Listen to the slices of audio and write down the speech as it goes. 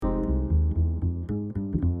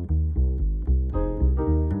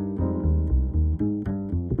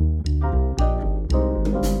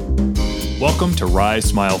Welcome to Rise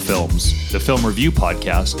Smile Films, the film review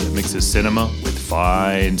podcast that mixes cinema with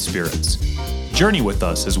fine spirits. Journey with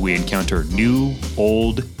us as we encounter new,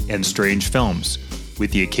 old, and strange films,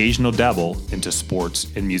 with the occasional dabble into sports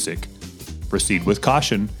and music. Proceed with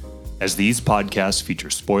caution, as these podcasts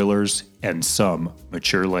feature spoilers and some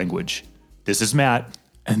mature language. This is Matt.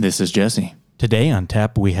 And this is Jesse. Today on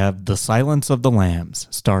tap, we have The Silence of the Lambs,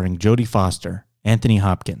 starring Jodie Foster, Anthony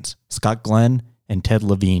Hopkins, Scott Glenn, and Ted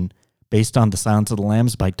Levine, based on The Silence of the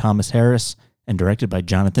Lambs by Thomas Harris and directed by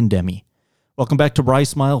Jonathan Demme. Welcome back to Rise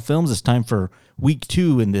Smile Films. It's time for week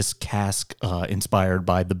 2 in this cast inspired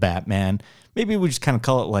by the Batman. Maybe we just kind of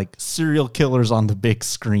call it like serial killers on the big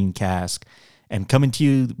screen cast. And coming to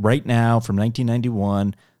you right now from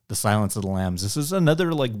 1991, The Silence of the Lambs. This is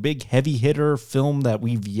another like big heavy hitter film that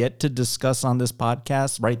we've yet to discuss on this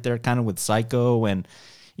podcast, right there kind of with Psycho and,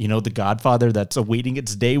 you know, The Godfather that's awaiting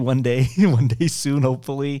its day one day soon,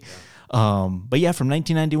 hopefully. But yeah, from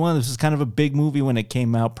 1991, this is kind of a big movie when it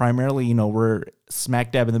came out. Primarily, you know, we're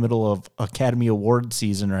smack dab in the middle of Academy Award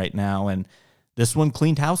season right now, and this one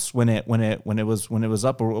cleaned house when it was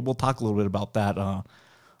up. We'll talk a little bit about that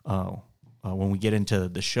when we get into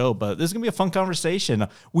the show. But this is gonna be a fun conversation.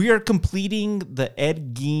 We are completing the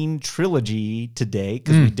Ed Gein trilogy today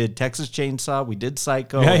because we did Texas Chainsaw, we did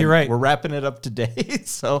Psycho. Yeah, you're right. We're wrapping it up today.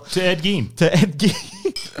 So To Ed Gein.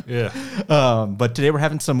 Yeah. But today we're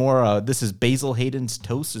having some more. This is Basil Hayden's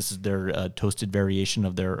toast. This is their toasted variation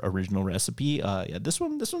of their original recipe. Yeah, this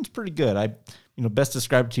one's pretty good. Best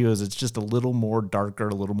described to you as it's just a little more darker,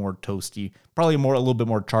 a little more toasty, probably a little bit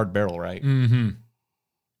more charred barrel, right? Mm-hmm.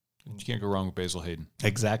 You can't go wrong with Basil Hayden.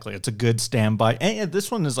 Exactly. It's a good standby. And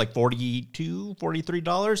this one is like $42,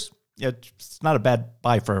 $43. Yeah, it's not a bad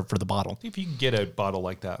buy for the bottle. If you can get a bottle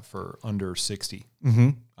like that for under 60,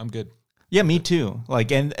 I'm good. Yeah, me too.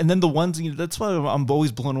 Like, and then the ones, that's why I'm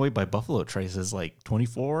always blown away by Buffalo Trace is like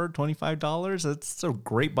 $24, $25. It's a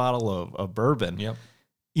great bottle of bourbon. Yep.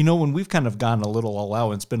 You know, when we've kind of gotten a little all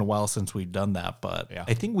out, it's been a while since we've done that, but yeah.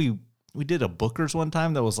 I think we did a Booker's one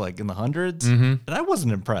time that was like in the hundreds, and I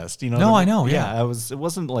wasn't impressed. You know? No, I know. Yeah, it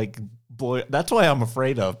wasn't like, boy, that's why I'm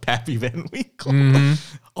afraid of Pappy Van Winkle.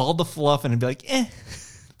 All the fluff, and it'd be like, eh.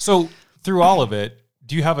 So through all of it,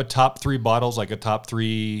 do you have a top 3 bottles, like a top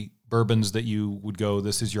 3 bourbons that you would go,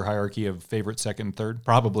 this is your hierarchy of favorite, second, third?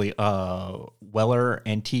 Probably Weller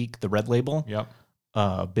Antique, the red label.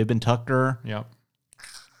 Yep. Bib and Tucker. Yep.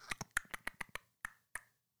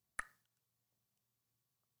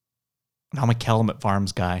 I'm a Calumet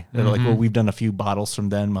Farms guy. They're like, well, we've done a few bottles from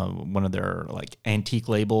them, one of their like antique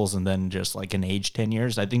labels, and then just like an age 10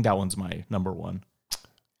 years. I think that one's my number one.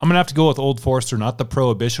 I'm going to have to go with Old Forester, not the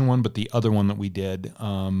Prohibition one, but the other one that we did.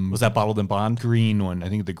 Was that Bottled in Bond? Green one. I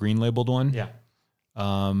think the green labeled one. Yeah.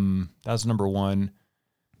 That's number 1.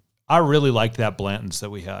 I really liked that Blanton's that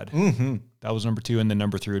we had. That was number 2. And then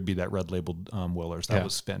number 3 would be that red labeled Willers. That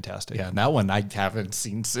was fantastic. Yeah, and that one I haven't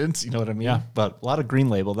seen since, you know what I mean? Yeah. But a lot of green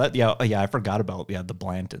label. I forgot about the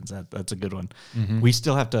Blantons. That's a good one. We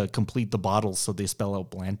still have to complete the bottles so they spell out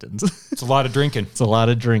Blantons. It's a lot of drinking. It's a lot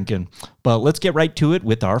of drinking. But let's get right to it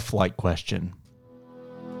with our flight question.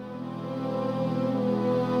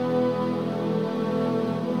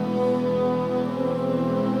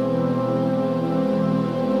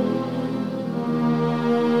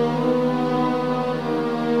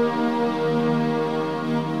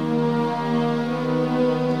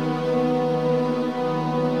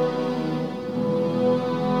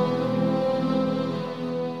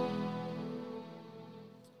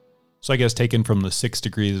 So I guess taken from the 6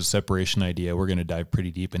 degrees of separation idea, we're going to dive pretty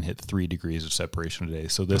deep and hit 3 degrees of separation today.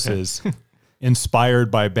 So this is inspired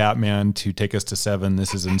by Batman to take us to 7.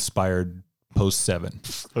 This is inspired post 7.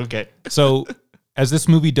 Okay. So as this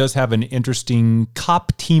movie does have an interesting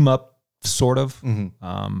cop team up, sort of,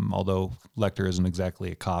 although Lecter isn't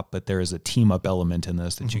exactly a cop, but there is a team up element in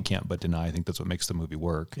this that you can't but deny. I think that's what makes the movie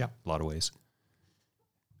work in a lot of ways.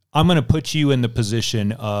 I'm going to put you in the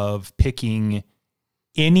position of picking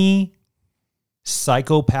any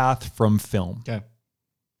psychopath from film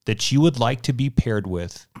that you would like to be paired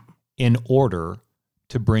with in order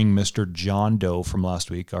to bring Mr. John Doe from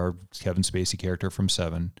last week, our Kevin Spacey character from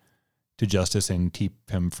 7, to justice and keep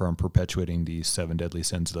him from perpetuating these 7 deadly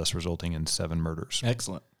sins, thus resulting in 7 murders.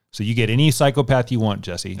 Excellent. So you get any psychopath you want,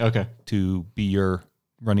 Jesse, Okay, to be your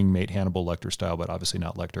running mate, Hannibal Lecter style, but obviously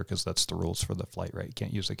not Lecter because that's the rules for the flight, right? You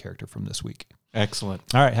can't use the character from this week. Excellent.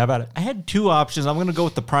 All right, how about it? I had 2 options. I'm going to go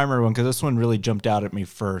with the primary one because this one really jumped out at me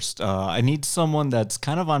first. I need someone that's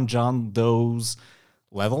kind of on John Doe's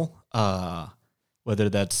level, whether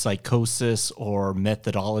that's psychosis or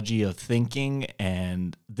methodology of thinking.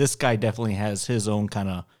 And this guy definitely has his own kind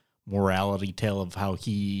of morality tale of how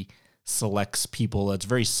he selects people that's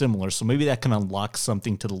very similar. So maybe that can unlock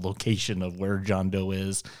something to the location of where John Doe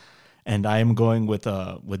is. And I am going with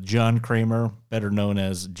John Kramer, better known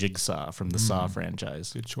as Jigsaw from the Saw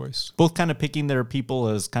franchise. Good choice. Both kind of picking their people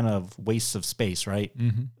as kind of wastes of space, right?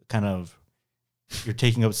 Mm-hmm. Kind of, you're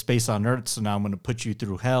taking up space on Earth, so now I'm going to put you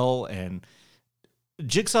through hell. And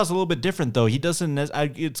Jigsaw's a little bit different, though. He doesn't.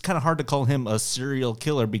 It's kind of hard to call him a serial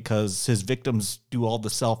killer because his victims do all the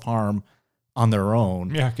self-harm on their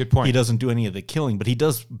own. Yeah, good point. He doesn't do any of the killing, but he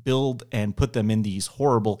does build and put them in these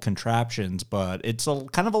horrible contraptions. But it's a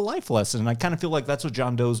kind of a life lesson, and I kind of feel like that's what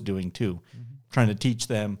John Doe's doing too, trying to teach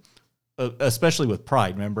them, especially with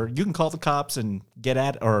pride. Remember, you can call the cops and get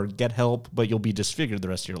help, but you'll be disfigured the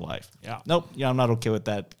rest of your life. Yeah. Nope. Yeah, I'm not okay with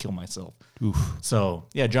that. Kill myself. Oof. So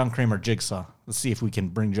yeah, John Kramer, Jigsaw. Let's see if we can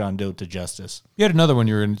bring John Doe to justice. You had another one.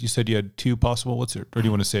 You said you had two possible. What's it? Or do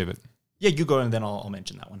you want to save it? Yeah, you go and then I'll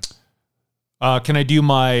mention that one. Can I do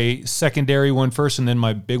my secondary one first and then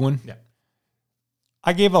my big one? Yeah.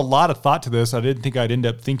 I gave a lot of thought to this. I didn't think I'd end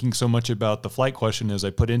up thinking so much about the flight question as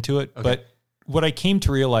I put into it. Okay. But what I came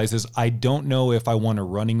to realize is I don't know if I want a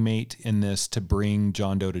running mate in this to bring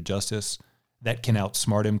John Doe to justice that can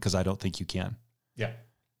outsmart him, because I don't think you can. Yeah.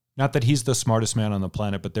 Not that he's the smartest man on the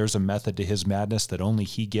planet, but there's a method to his madness that only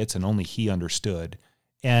he gets and only he understood.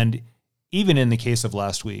 And even in the case of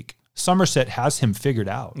last week, Somerset has him figured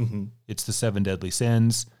out. Mm-hmm. It's the 7 deadly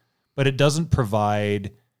sins, but it doesn't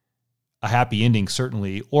provide a happy ending,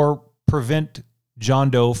 certainly, or prevent John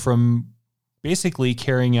Doe from basically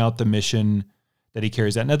carrying out the mission that he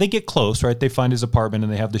carries out. Now, they get close, right? They find his apartment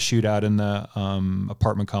and they have the shootout in the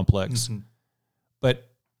apartment complex. Mm-hmm. But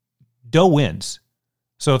Doe wins.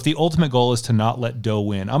 So if the ultimate goal is to not let Doe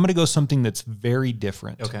win, I'm going to go something that's very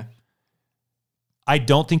different. Okay. I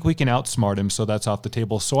don't think we can outsmart him, so that's off the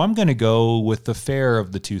table. So I'm going to go with the fair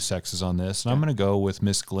of the two sexes on this, and I'm going to go with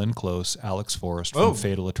Miss Glenn Close, Alex Forrest from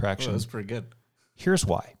Fatal Attraction. Oh, that's pretty good. Here's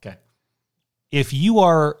why. Okay. If you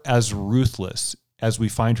are as ruthless as we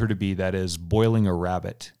find her to be, that is boiling a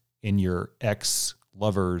rabbit in your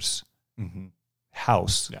ex-lover's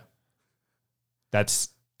house, that's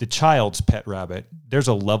the child's pet rabbit, there's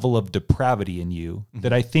a level of depravity in you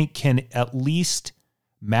that I think can at least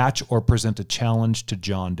match or present a challenge to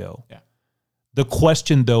John Doe. Yeah. The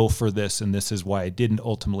question, though, for this, and this is why I didn't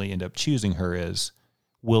ultimately end up choosing her, is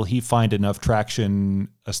will he find enough traction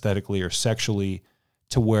aesthetically or sexually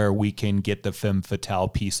to where we can get the femme fatale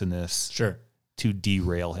piece in this to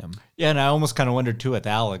derail him? Yeah, and I almost kind of wondered, too, with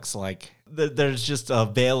Alex, like, there's just a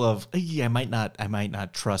veil of, I might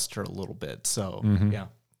not trust her a little bit. So, yeah.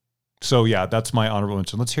 So, yeah, that's my honorable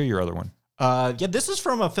mention. Let's hear your other one. This is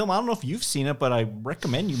from a film. I don't know if you've seen it, but I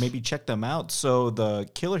recommend you maybe check them out. So the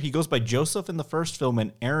killer, he goes by Joseph in the first film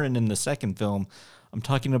and Aaron in the second film. I'm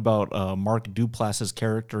talking about Mark Duplass's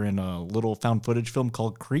character in a little found footage film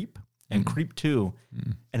called Creep and Creep 2.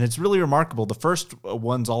 And it's really remarkable. The first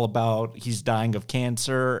one's all about he's dying of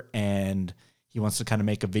cancer and he wants to kind of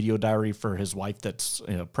make a video diary for his wife that's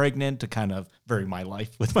pregnant to kind of vary my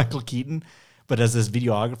life with Michael Keaton. But as this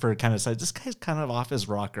videographer kind of said, this guy's kind of off his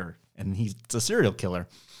rocker, and he's a serial killer.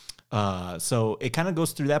 So it kind of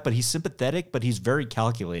goes through that, but he's sympathetic, but he's very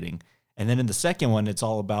calculating. And then in the second one, it's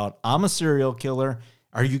all about, I'm a serial killer.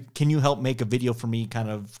 Can you help make a video for me, kind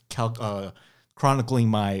of chronicling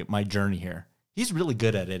my journey here? He's really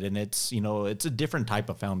good at it, and it's a different type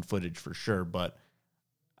of found footage for sure. But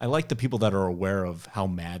I like the people that are aware of how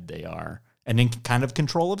mad they are and in kind of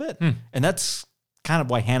control of it, and that's kind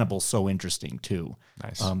of why Hannibal's so interesting too.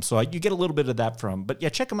 Nice. So you get a little bit of that but yeah,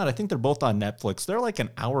 check them out. I think they're both on Netflix. They're like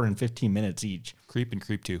an hour and 15 minutes each. Creep and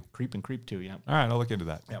Creep 2. Creep and Creep 2, yeah. All right, I'll look into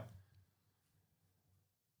that. Yeah.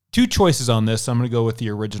 Two choices on this. I'm going to go with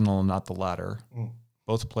the original and not the latter.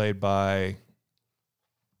 Both played by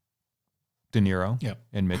De Niro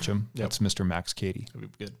and Mitchum. That's Mr. Max Cady.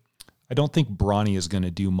 That'd be good. I don't think Brawny is going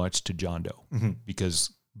to do much to John Doe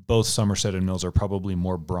because both Somerset and Mills are probably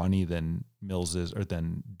more brawny than Mills is, or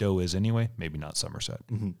than Doe is anyway. Maybe not Somerset.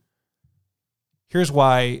 Here's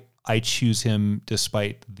why I choose him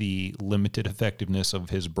despite the limited effectiveness of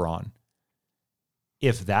his brawn.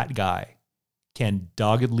 If that guy can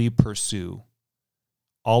doggedly pursue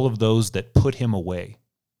all of those that put him away,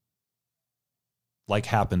 like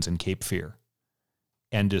happens in Cape Fear,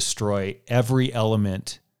 and destroy every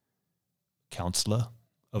element, counselor,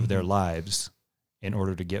 of their lives in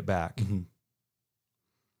order to get back.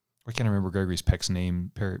 I can't remember Gregory Peck's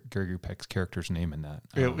character's name in that.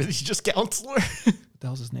 Is he just counselor? What the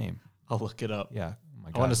hell's his name? I'll look it up. Yeah. Oh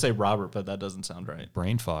my God. I want to say Robert, but that doesn't sound right.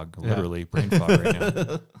 Brain fog. Literally brain fog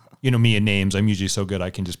right now. Me and names, I'm usually so good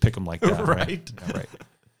I can just pick them like that. Right. Yeah, right.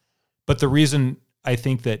 But the reason I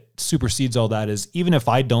think that supersedes all that is even if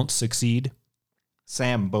I don't succeed,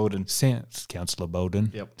 Sam Bowden. Counselor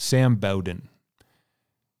Bowden. Yep. Sam Bowden.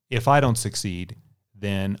 If I don't succeed,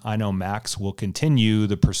 then I know Max will continue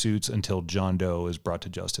the pursuits until John Doe is brought to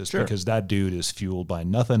justice because that dude is fueled by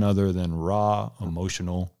nothing other than raw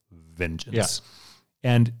emotional vengeance.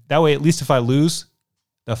 Yeah. And that way, at least if I lose,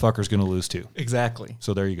 that fucker's going to lose too. Exactly.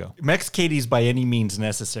 So there you go. Max Cady's by any means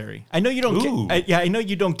necessary. I know you don't. I know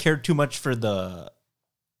you don't care too much for the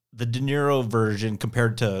De Niro version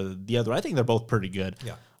compared to the other. I think they're both pretty good.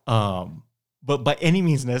 Yeah. But by any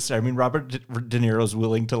means necessary. I mean, Robert De Niro's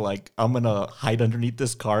willing to like, I'm gonna hide underneath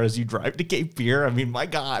this car as you drive to Cape Fear. I mean, my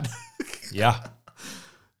God. Yeah.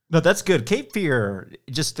 No, that's good. Cape Fear,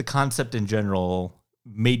 just the concept in general,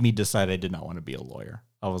 made me decide I did not want to be a lawyer.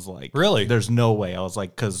 I was like, really? There's no way. I was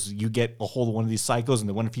like, because you get a hold of one of these psychos, and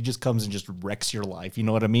then what if he just comes and just wrecks your life? You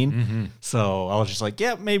know what I mean? Mm-hmm. So I was just like,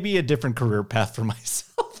 yeah, maybe a different career path for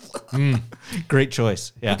myself. Great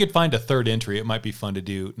choice. Yeah. You could find a third entry. It might be fun to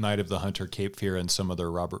do Night of the Hunter, Cape Fear, and some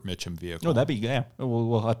other Robert Mitchum vehicle. Oh, that'd be, yeah.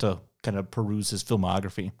 We'll have to kind of peruse his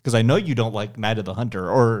filmography, because I know you don't like Night of the Hunter,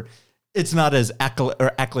 or it's not as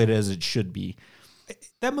accoladed as it should be.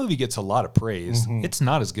 That movie gets a lot of praise. Mm-hmm. It's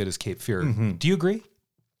not as good as Cape Fear. Mm-hmm. Do you agree?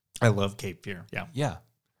 I love Cape Fear. Yeah. Yeah.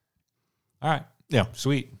 All right. Yeah.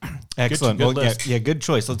 Sweet. Excellent. Good list. Yeah, good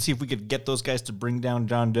choice. Let's see if we could get those guys to bring down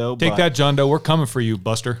John Doe. Take that, John Doe. We're coming for you,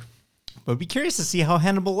 Buster. But be curious to see how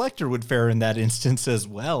Hannibal Lecter would fare in that instance as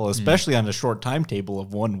well, especially on a short timetable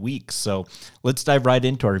of 1 week. So let's dive right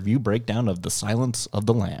into our review breakdown of The Silence of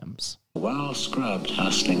the Lambs. Well-scrubbed,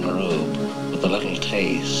 hustling robe with a little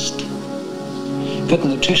taste. Good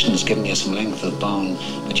nutrition's giving you some length of bone,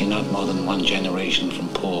 but you're not more than one generation from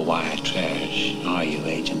poor white trash, are you,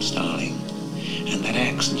 Agent Starling? And that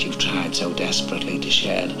accent you've tried so desperately to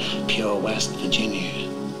shed, pure West Virginia.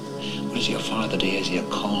 What does your father do? Is he a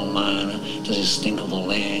coal miner? Does he stink of the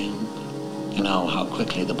land? You know how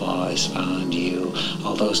quickly the boys found you,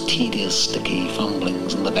 all those tedious, sticky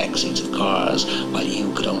fumblings in the backseats of cars, while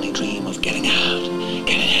you could only dream of getting out,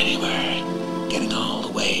 getting anywhere, getting all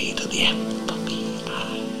the way to the apple pie.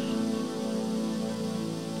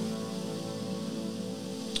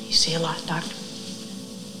 You see a lot, Doctor?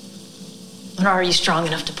 But are you strong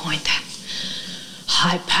enough to point that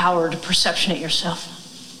high-powered perception at yourself?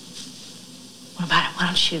 What about it?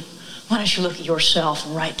 Why don't you look at yourself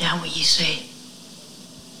and write down what you see?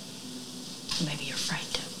 Maybe you're afraid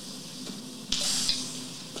to.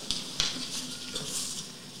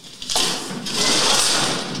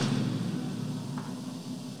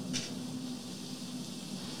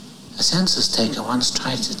 A census taker once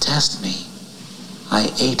tried to test me.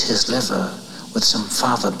 I ate his liver with some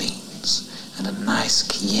fava beans and a nice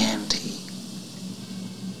Chianti.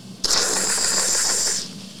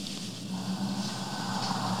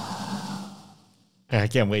 I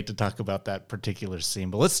can't wait to talk about that particular scene.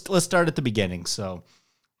 But let's start at the beginning. So,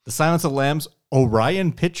 The Silence of the Lambs,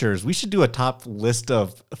 Orion Pictures. We should do a top list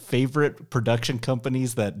of favorite production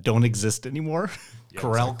companies that don't exist anymore. Yeah,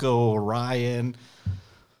 Corelco, Orion.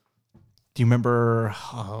 Do you remember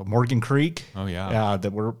Morgan Creek? Oh, yeah. Yeah,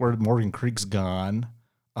 that where Morgan Creek's gone.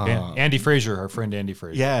 Andy Fraser, our friend Andy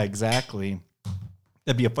Fraser. Yeah, exactly.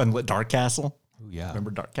 That'd be a fun Dark Castle. Oh, yeah.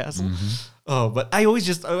 Remember Dark Castle? Mm-hmm. Oh, but I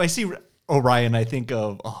see Orion, I think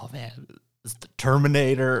of, oh man, it's the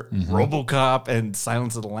Terminator, RoboCop, and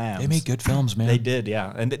Silence of the Lambs. They made good films, man. They did,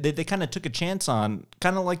 yeah. And they kind of took a chance on,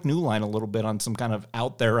 kind of like New Line a little bit, on some kind of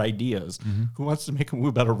out there ideas. Mm-hmm. Who wants to make a movie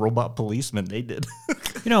about a robot policeman? They did.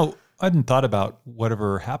 I hadn't thought about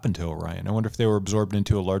whatever happened to Orion. I wonder if they were absorbed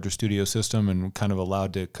into a larger studio system and kind of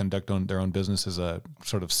allowed to conduct their own business as a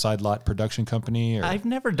sort of side lot production company. Or... I've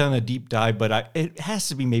never done a deep dive, but it has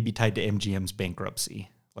to be maybe tied to MGM's bankruptcy.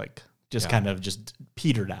 Like, kind of just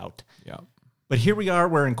petered out. Yeah. But here we are.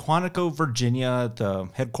 We're in Quantico, Virginia, the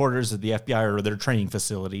headquarters of the FBI, or their training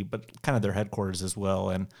facility, but kind of their headquarters as well.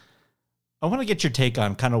 And I want to get your take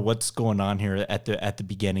on kind of what's going on here at the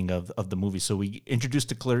beginning of the movie. So we introduced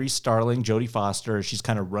to Clarice Starling, Jodie Foster. She's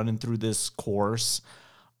kind of running through this course,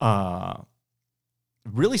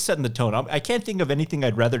 really setting the tone. I can't think of anything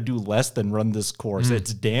I'd rather do less than run this course.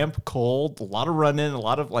 It's damp, cold, a lot of running, a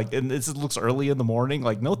lot of and this looks early in the morning.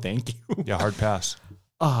 Like, no, thank you. Yeah, hard pass.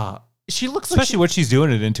 She looks especially what she's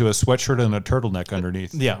doing it into a sweatshirt and a turtleneck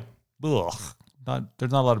underneath. Yeah. Ugh.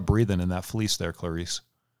 There's not a lot of breathing in that fleece there, Clarice.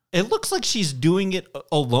 It looks like she's doing it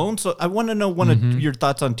alone. So I want to know one of your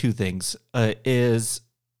thoughts on two things. Is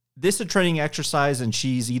this a training exercise and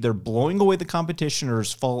she's either blowing away the competition or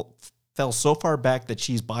fell so far back that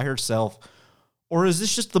she's by herself? Or is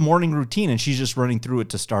this just the morning routine and she's just running through it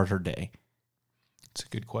to start her day? It's a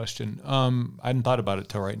good question. I hadn't thought about it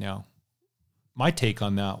till right now. My take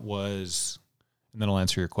on that was, and then I'll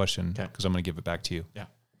answer your question because I'm going to give it back to you. Yeah.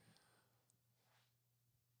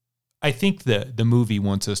 I think that the movie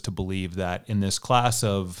wants us to believe that in this class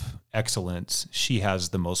of excellence, she has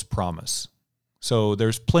the most promise. So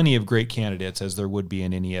there's plenty of great candidates, as there would be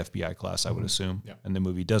in any FBI class, I would assume. Yeah. And the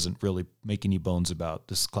movie doesn't really make any bones about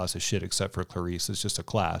this class of shit except for Clarice. It's just a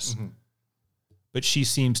class. Mm-hmm. But she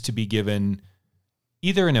seems to be given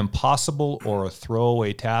either an impossible or a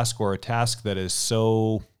throwaway task, or a task that is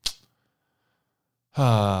so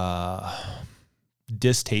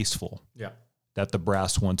distasteful that the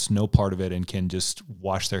brass wants no part of it and can just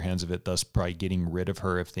wash their hands of it, thus probably getting rid of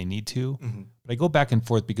her if they need to. Mm-hmm. But I go back and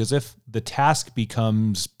forth because if the task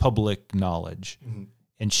becomes public knowledge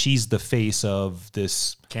and she's the face of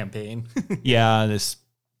this campaign, this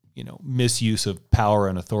misuse of power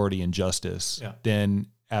and authority and justice, then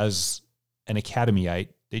as an academyite,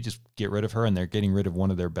 they just get rid of her and they're getting rid of one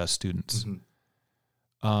of their best students.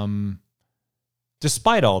 Mm-hmm.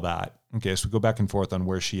 Despite all that, okay, so we go back and forth on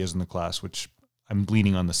where she is in the class, which I'm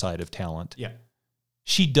leaning on the side of talent. Yeah.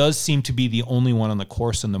 She does seem to be the only one on the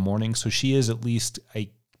course in the morning, so she is at least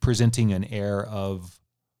presenting an air of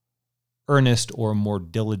earnest or more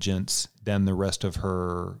diligence than the rest of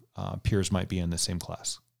her peers might be in the same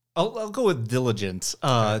class. I'll go with diligence,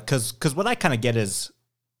 because what I kind of get is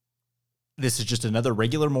this is just another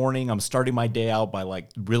regular morning. I'm starting my day out by like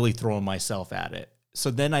really throwing myself at it.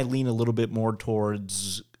 So then I lean a little bit more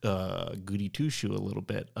towards goody two-shoe a little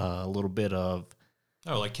bit of...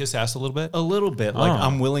 Oh, like kiss ass a little bit? A little bit. Like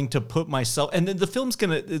I'm willing to put myself... And then the film's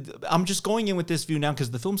going to... I'm just going in with this view now because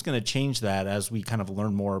the film's going to change that as we kind of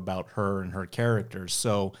learn more about her and her characters.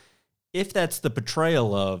 So if that's the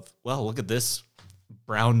portrayal of, well, look at this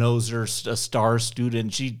brown noser, a star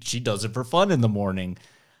student, she does it for fun in the morning,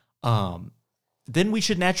 then we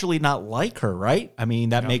should naturally not like her, right? I mean,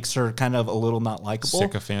 that makes her kind of a little not likable.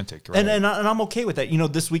 Sycophantic, right? And I'm okay with that.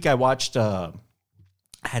 This week I watched...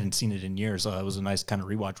 I hadn't seen it in years. It was a nice kind of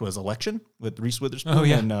rewatch. Was Election with Reese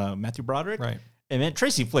Witherspoon and Matthew Broderick. Right. And man,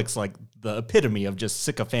 Tracy Flick's like the epitome of just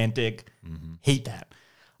sycophantic. Mm-hmm. Hate that.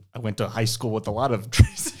 I went to high school with a lot of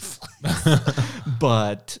Tracy Flicks.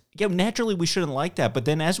 But naturally we shouldn't like that. But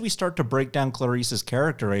then as we start to break down Clarice's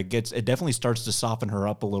character, it definitely starts to soften her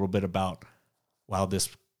up a little bit about, wow, this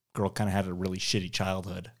girl kind of had a really shitty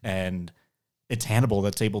childhood. And it's Hannibal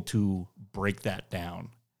that's able to break that down.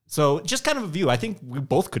 So just kind of a view. I think we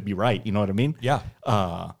both could be right. You know what I mean? Yeah.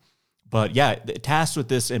 But yeah, tasked with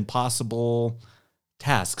this impossible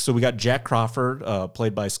task. So we got Jack Crawford,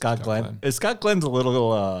 played by Scott Glenn. Scott Glenn's a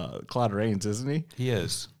little Claude Rains, isn't he? He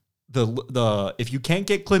is. The if you can't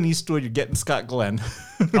get Clint Eastwood, you're getting Scott Glenn.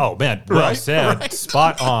 Oh man, well said. Right.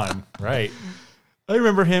 Spot on. Right. I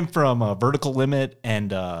remember him from Vertical Limit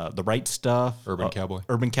and The Right Stuff. Urban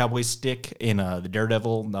Cowboy Stick in the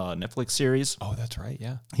Daredevil Netflix series. Oh, that's right,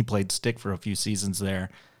 yeah. He played Stick for a few seasons there.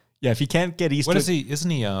 Yeah, if you can't get Eastwood... What is he? Isn't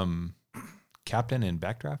he captain in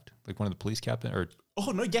Backdraft? Like one of the police captain? Or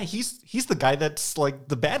Oh, no, yeah, he's the guy that's like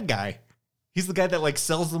the bad guy. He's the guy that like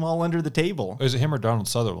sells them all under the table. Is it him or Donald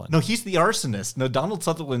Sutherland? No, he's the arsonist. No, Donald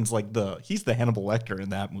Sutherland's like he's the Hannibal Lecter in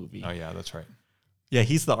that movie. Oh, yeah, that's right. Yeah,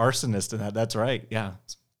 he's the arsonist in that. That's right. Yeah.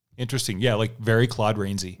 Interesting. Yeah, like very Claude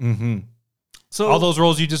Rainsy. Mm-hmm. So all those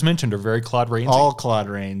roles you just mentioned are very Claude Rainsy. All Claude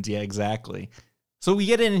Rains. Yeah, exactly. So we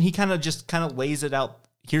get in and he kind of lays it out.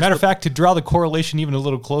 Matter of fact, to draw the correlation even a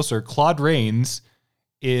little closer, Claude Rains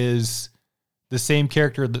is the same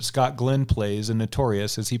character that Scott Glenn plays in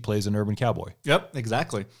Notorious as he plays in Urban Cowboy. Yep,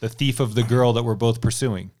 exactly. The thief of the girl that we're both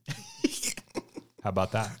pursuing. How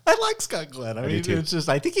about that? I like Scott Glenn. I mean, it's just,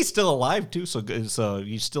 I think he's still alive too. So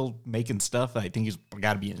he's still making stuff. I think he's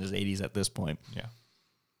got to be in his 80s at this point. Yeah.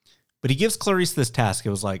 But he gives Clarice this task.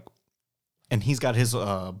 It was like, and he's got his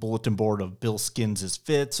bulletin board of Bill Skins'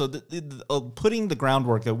 fit. So putting the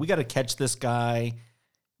groundwork that we got to catch this guy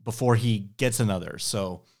before he gets another.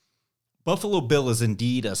 So Buffalo Bill is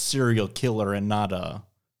indeed a serial killer and not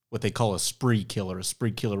what they call a spree killer. A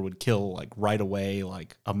spree killer would kill like right away,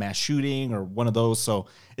 like a mass shooting or one of those. So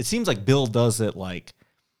it seems like Bill does it like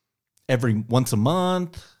once a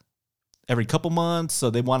month, every couple months. So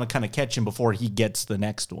they want to kind of catch him before he gets the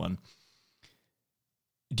next one.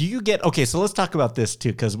 Okay, so let's talk about this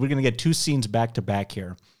too, because we're going to get two scenes back to back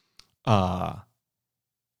here.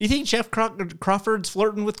 You think Jeff Crawford's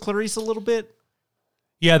flirting with Clarice a little bit?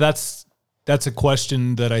 Yeah, that's a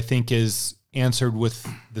question that I think is answered with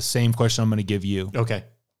the same question I'm going to give you. Okay.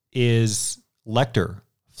 Is Lecter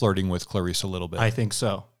flirting with Clarice a little bit? I think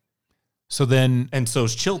so. So then... And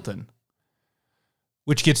so's Chilton.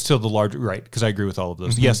 Which gets to the larger... Right, because I agree with all of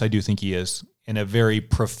those. Mm-hmm. Yes, I do think he is. in a very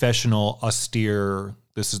professional, austere,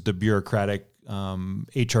 this is the bureaucratic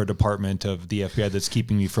HR department of the FBI that's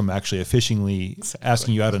keeping me from actually officially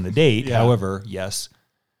asking you out on a date. Yeah. However, yes,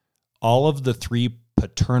 all of the three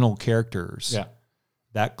paternal characters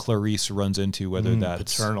that Clarice runs into, whether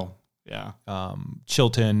that's paternal,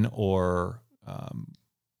 Chilton or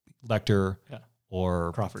Lecter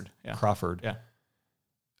or Crawford. Yeah. Crawford, Yeah.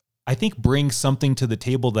 I think brings something to the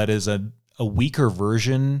table that is a weaker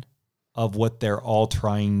version of what they're all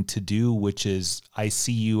trying to do, which is I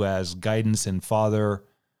see you as guidance and father.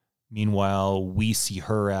 Meanwhile, we see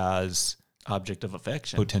her as Object of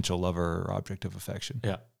affection. potential lover or object of affection.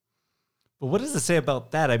 Yeah. But what does it say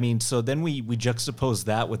about that? I mean, so then we juxtapose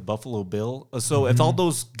that with Buffalo Bill. So if all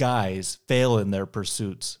those guys fail in their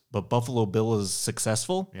pursuits, but Buffalo Bill is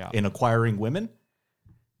successful in acquiring women,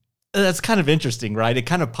 that's kind of interesting, right? It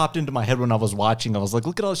kind of popped into my head when I was watching. I was like,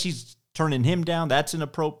 look at all she's turning him down. That's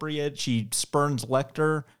inappropriate. She spurns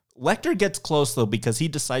Lecter. Lecter gets close, though, because he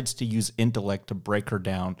decides to use intellect to break her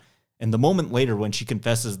down. And the moment later when she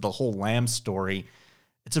confesses the whole lamb story,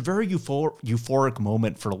 it's a very euphoric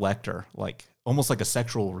moment for Lecter, like almost like a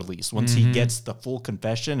sexual release. Once he gets the full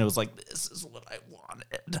confession, it was like, this is what I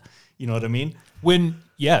wanted. You know what I mean? I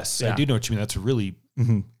do know what you mean. That's really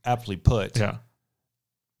aptly put. Yeah.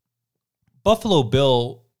 Buffalo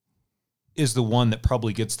Bill is the one that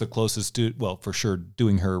probably gets the closest to, well, for sure,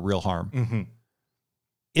 doing her real harm.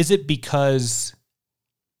 Is it because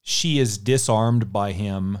she is disarmed by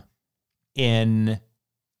him and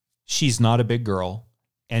she's not a big girl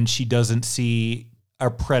and she doesn't see a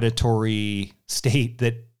predatory state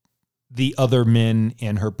that the other men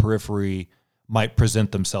in her periphery might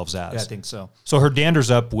present themselves as? Yeah, I think so. So her dander's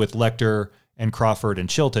up with Lecter and Crawford and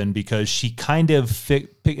Chilton because she kind of,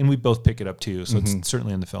 and we both pick it up too, so it's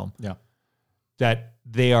certainly in the film. Yeah. That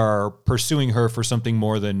they are pursuing her for something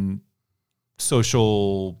more than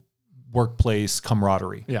social workplace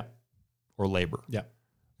camaraderie. Yeah. Or labor. Yeah.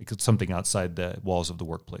 Because something outside the walls of the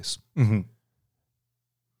workplace.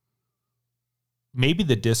 Maybe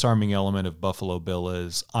the disarming element of Buffalo Bill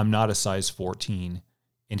is I'm not a size 14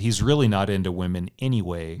 and he's really not into women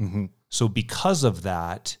anyway. So because of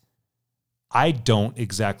that, I don't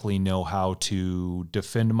exactly know how to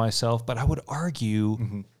defend myself, but I would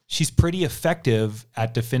argue she's pretty effective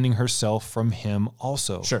at defending herself from him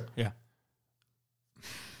also. Sure. Yeah.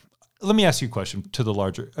 Let me ask you a question to the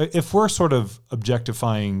larger. If we're sort of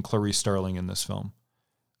objectifying Clarice Starling in this film,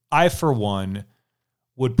 I, for one,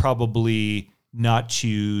 would probably not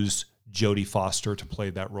choose Jodie Foster to play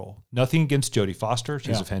that role. Nothing against Jodie Foster.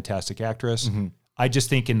 She's a fantastic actress. I just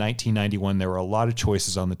think in 1991, there were a lot of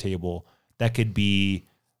choices on the table that could be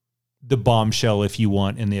the bombshell, if you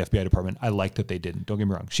want, in the FBI department. I like that they didn't. Don't get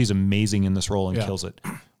me wrong. She's amazing in this role and kills it.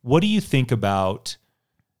 What do you think about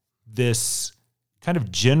this kind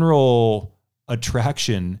of general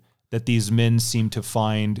attraction that these men seem to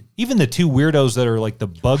find? Even the two weirdos that are like the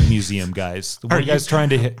bug museum guys. The one guy's trying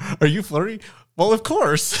to hit. Are you flirty? Well, of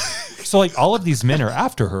course. So like all of these men are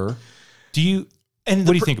after her. What do you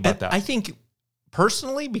think about that? I think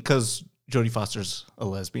personally, because Jodie Foster's a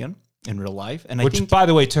lesbian in real life. And Which, I think, by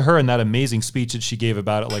the way, to her in that amazing speech that she gave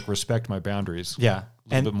about it, like, respect my boundaries. yeah.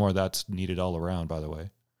 A little bit more of that's needed all around, by the way.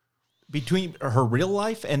 Between her real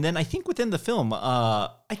life and then I think within the film, I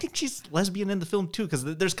think she's lesbian in the film too, because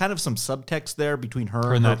there's kind of some subtext there between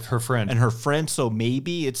her and her friend. And her friend, so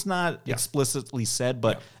maybe it's not explicitly said,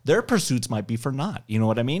 but their pursuits might be for naught. You know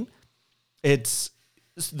what I mean? It's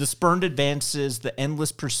the spurned advances, the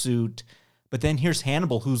endless pursuit, but then here's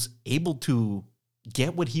Hannibal who's able to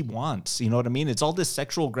get what he wants. You know what I mean? It's all this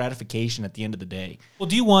sexual gratification at the end of the day. Well,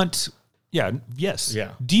 do you want... Yes.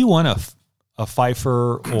 Yeah. Do you want a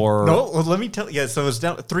Pfeiffer or... No, well, let me tell you. Yeah, so it's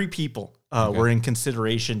down 3 people were in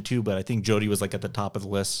consideration too, but I think Jodie was like at the top of the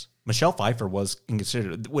list. Michelle Pfeiffer was in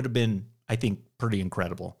consideration. Would have been, I think, pretty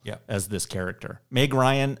incredible as this character. Meg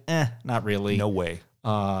Ryan, not really. No way.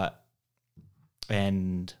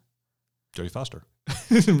 And Jodie Foster.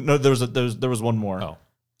 no, there was one more. Oh.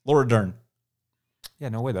 Laura Dern. Yeah,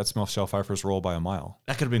 no way. That's Michelle Pfeiffer's role by a mile.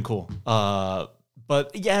 That could have been cool.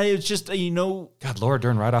 But yeah, it's just, God, Laura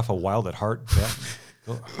Dern right off of Wild at Heart.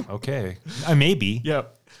 Yeah. Okay. Maybe. Yeah.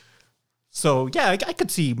 So yeah, I could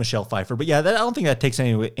see Michelle Pfeiffer, but yeah, I don't think that takes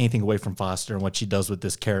anything away from Foster and what she does with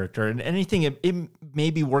this character. And anything, it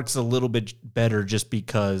maybe works a little bit better just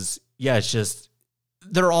because, it's just,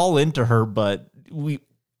 they're all into her, but we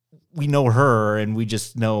know her and we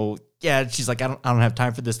just know, she's like, I don't have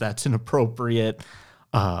time for this. That's inappropriate.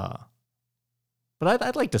 But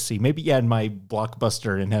I'd like to see, maybe, in my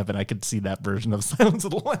blockbuster in heaven, I could see that version of Silence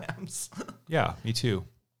of the Lambs. Yeah, me too.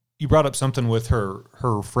 You brought up something with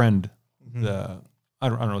her friend, I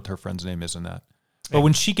don't know what her friend's name is in that. But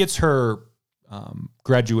when she gets her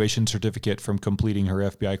graduation certificate from completing her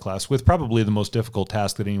FBI class with probably the most difficult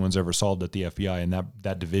task that anyone's ever solved at the FBI in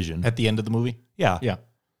that division. At the end of the movie? Yeah. Yeah.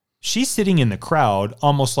 She's sitting in the crowd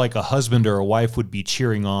almost like a husband or a wife would be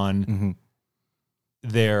cheering on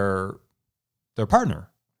their partner.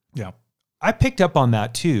 Yeah. I picked up on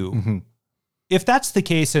that too. If that's the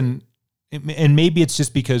case, and maybe it's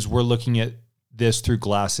just because we're looking at this through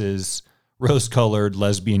glasses, rose-colored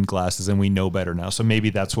lesbian glasses, and we know better now. So maybe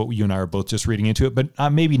that's what you and I are both just reading into it, but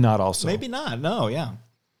maybe not also. Maybe not. No, yeah.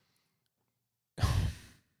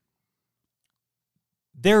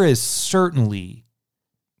 There is certainly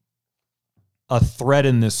a thread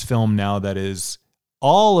in this film now that is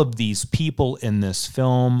all of these people in this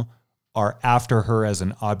film are after her as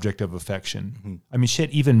an object of affection. I mean, shit,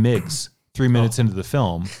 even Miggs, 3 minutes into the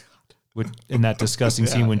film, in that disgusting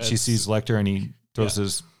scene when she sees Lecter and he throws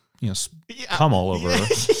his cum all over her.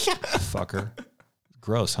 Fucker.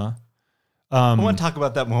 Gross, huh? I want to talk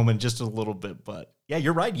about that moment just a little bit, but yeah,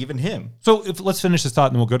 you're right. Even him. So let's finish this thought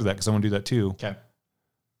and then we'll go to that because I want to do that too. Okay.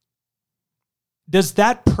 Does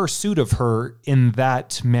that pursuit of her in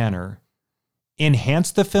that manner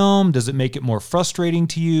enhance the film? Does it make it more frustrating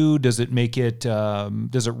to you? Does it make it,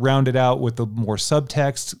 does it round it out with the more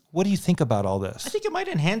subtext? What do you think about all this? I think it might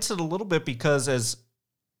enhance it a little bit because as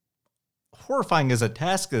horrifying as a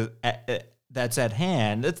task that's at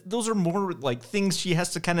hand, those are more like things she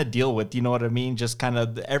has to kind of deal with. You know what I mean? Just kind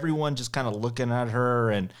of everyone just kind of looking at her,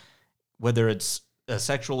 and whether it's a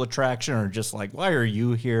sexual attraction or just like, why are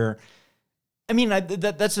you here? I mean,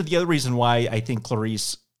 that's the other reason why I think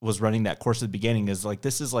Clarice was running that course at the beginning is like,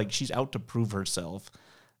 this is like, she's out to prove herself.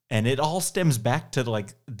 And it all stems back to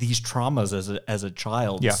like these traumas as a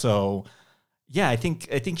child. Yeah. So yeah, I think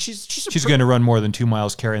she's going to run more than 2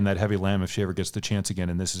 miles carrying that heavy lamb if she ever gets the chance again.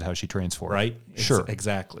 And this is how she trains for it. Right. Sure.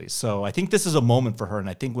 Exactly. So I think this is a moment for her. And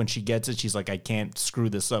I think when she gets it, she's like, I can't screw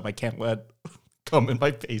this up. I can't let come in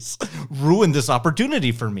my face ruin this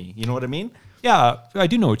opportunity for me. You know what I mean? Yeah, I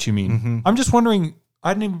do know what you mean. I'm just wondering, I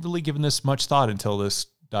hadn't even really given this much thought until this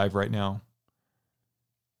dive right now.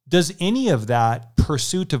 Does any of that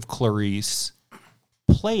pursuit of Clarice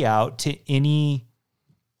play out to any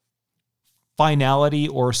finality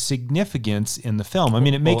or significance in the film? I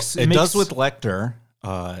mean, it does with Lecter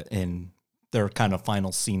in their kind of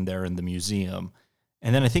final scene there in the museum.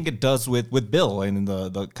 And then I think it does with Bill in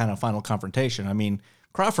the kind of final confrontation. I mean,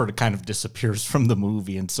 Crawford kind of disappears from the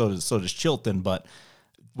movie, and so does Chilton. But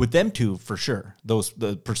with them two, for sure,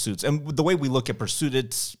 the pursuits and the way we look at pursuit,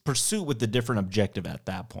 it's pursuit with the different objective at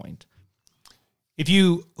that point. If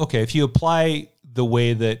you apply the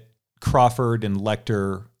way that Crawford and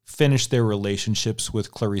Lecter finish their relationships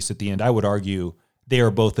with Clarice at the end, I would argue they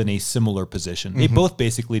are both in a similar position. They both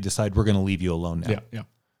basically decide we're going to leave you alone now. Yeah.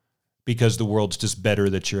 Because the world's just better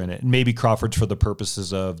that you're in it. And maybe Crawford's for the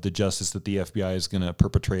purposes of the justice that the FBI is going to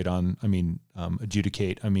perpetrate on,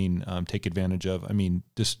 adjudicate, take advantage of,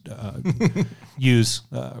 use.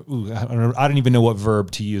 I don't even know what verb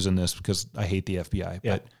to use in this because I hate the FBI,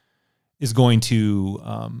 but is going to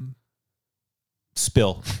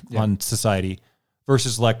spill on society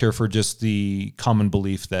versus Lecter for just the common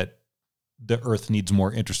belief that the earth needs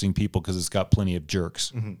more interesting people because it's got plenty of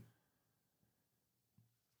jerks. Mm-hmm.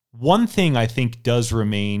 One thing I think does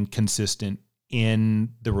remain consistent in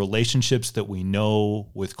the relationships that we know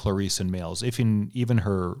with Clarice and Males, even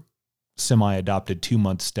her semi-adopted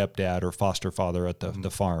 2-month stepdad or foster father at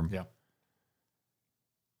the farm. Yeah.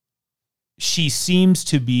 She seems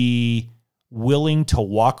to be willing to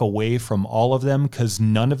walk away from all of them because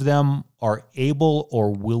none of them are able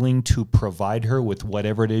or willing to provide her with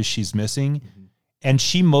whatever it is she's missing. Mm-hmm. And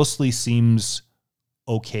she mostly seems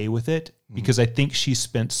okay with it because I think she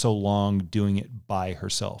spent so long doing it by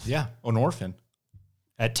herself. Yeah, an orphan.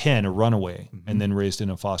 At 10, a runaway, and then raised in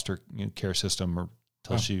a foster care system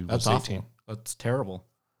until she was 18. Awful. That's terrible.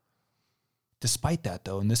 Despite that,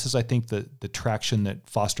 though, and this is, I think, the traction that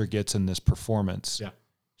Foster gets in this performance,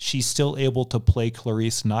 she's still able to play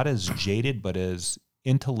Clarice not as jaded, but as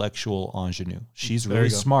intellectual ingenue. She's very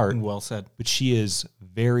smart. Well said. But she is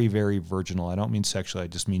very, very virginal. I don't mean sexually. I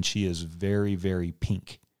just mean she is very, very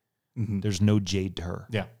pink. Mm-hmm. There's no jade to her.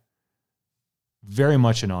 Yeah. Very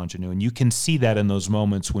much an ingenue. And you can see that in those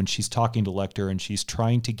moments when she's talking to Lecter and she's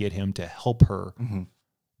trying to get him to help her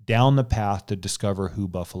down the path to discover who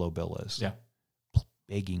Buffalo Bill is. Yeah.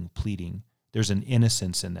 Begging, pleading. There's an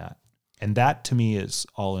innocence in that. And that, to me, is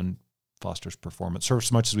all in Foster's performance, or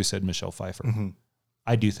as much as we said Michelle Pfeiffer. Mm-hmm.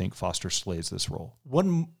 I do think Foster slays this role.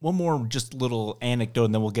 One more just little anecdote,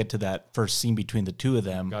 and then we'll get to that first scene between the two of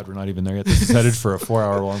them. God, we're not even there yet. This is headed for a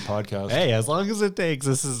 4-hour-long podcast. Hey, as long as it takes.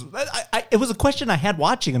 This is. It was a question I had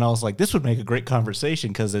watching, and I was like, this would make a great conversation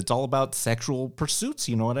because it's all about sexual pursuits.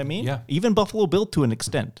 You know what I mean? Yeah. Even Buffalo Bill to an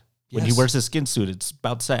extent. When he Yes. wears his skin suit, it's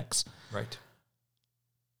about sex. Right.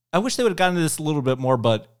 I wish they would have gotten into this a little bit more,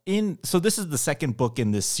 but so this is the second book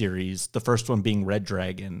in this series, the first one being Red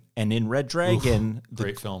Dragon. And in Red Dragon...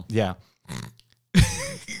 Great film. Yeah.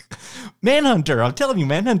 Manhunter, I'm telling you,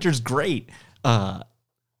 Manhunter's great. The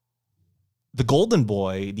golden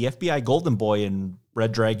boy, the FBI golden boy in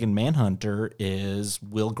Red Dragon Manhunter is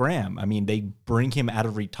Will Graham. I mean, they bring him out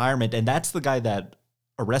of retirement, and that's the guy that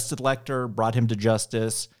arrested Lecter, brought him to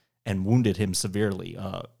justice, and wounded him severely.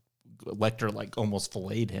 Lecter like almost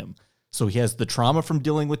filleted him. So he has the trauma from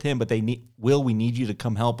dealing with him, but we need you to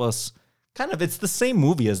come help us. Kind of, it's the same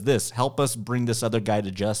movie as this. Help us bring this other guy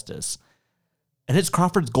to justice. And it's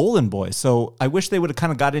Crawford's golden boy. So I wish they would have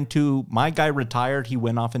kind of got into, my guy retired. He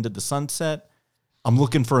went off into the sunset. I'm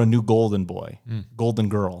looking for a new golden boy, golden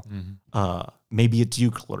girl. Maybe it's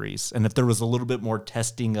you, Clarice. And if there was a little bit more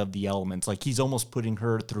testing of the elements, like he's almost putting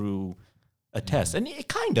her through a test. And it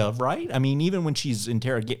kind of, right? I mean, even when she's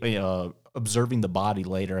observing the body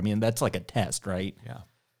later, I mean, that's like a test, right? Yeah.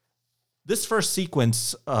 This first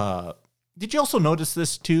sequence, did you also notice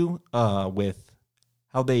this too, with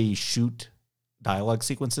how they shoot dialogue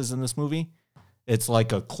sequences in this movie? It's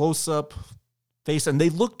like a close-up face, and they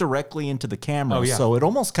look directly into the camera. Oh, yeah. So it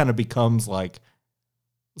almost kind of becomes like,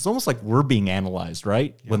 it's almost like we're being analyzed,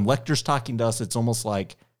 right? Yeah. When Lecter's talking to us, it's almost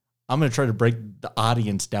like, I'm going to try to break the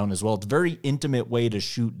audience down as well. It's a very intimate way to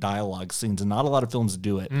shoot dialogue scenes, and not a lot of films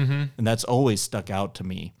do it. And that's always stuck out to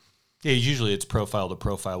me. Yeah, usually it's profile to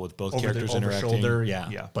profile with both characters interacting. Shoulder,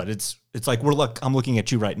 yeah. But it's like I'm looking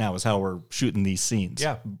at you right now is how we're shooting these scenes.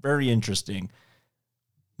 Yeah. Very interesting.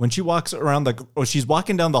 When she walks around she's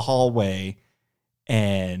walking down the hallway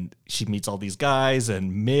and she meets all these guys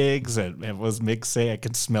and Miggs, and what does Miggs say? I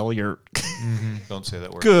can smell your Don't say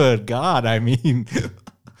that word. Good God. I mean,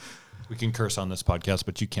 We can curse on this podcast,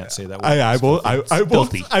 but you can't say that word.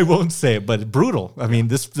 I won't say it, but brutal. I mean,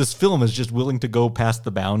 this film is just willing to go past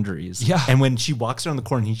the boundaries. Yeah. And when she walks around the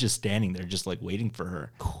corner, he's just standing there, just like waiting for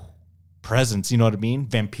her. Presence, you know what I mean?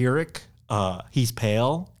 Vampiric. He's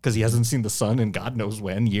pale because he hasn't seen the sun in God knows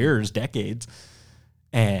when, years, decades.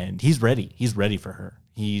 And he's ready. He's ready for her.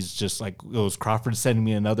 He's just like, Crawford sending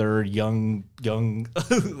me another young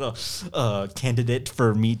candidate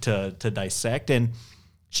for me to dissect. And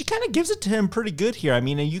she kind of gives it to him pretty good here. I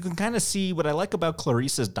mean, and you can kind of see what I like about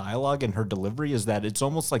Clarice's dialogue and her delivery is that it's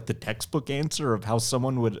almost like the textbook answer of how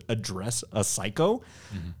someone would address a psycho.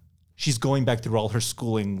 Mm-hmm. She's going back through all her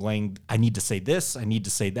schooling, laying, I need to say this, I need to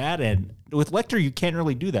say that. And with Lecter, you can't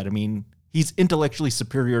really do that. I mean, he's intellectually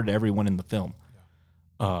superior to everyone in the film.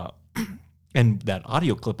 Yeah. And that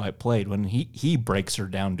audio clip I played, when he breaks her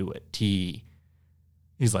down to a T.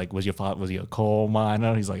 He's like, was he a coal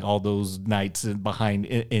miner? He's like, all those nights in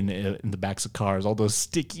the backs of cars, all those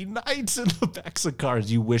sticky nights in the backs of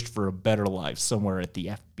cars. You wished for a better life somewhere at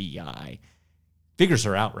the FBI. Figures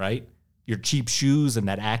her out, right? Your cheap shoes and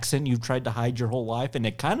that accent you've tried to hide your whole life. And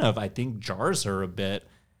it kind of, I think, jars her a bit.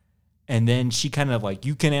 And then she kind of like,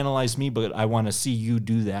 you can analyze me, but I want to see you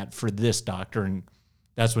do that for this doctor. And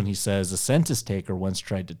that's when he says, a census taker once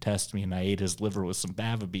tried to test me and I ate his liver with some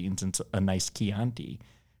bava beans and a nice Chianti.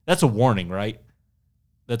 That's a warning, right?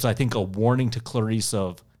 That's, I think, a warning to Clarice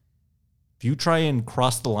of, if you try and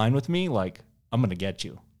cross the line with me, like, I'm going to get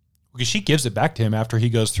you. Because she gives it back to him after he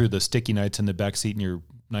goes through the sticky nights in the backseat and your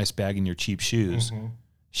nice bag and your cheap shoes. Mm-hmm.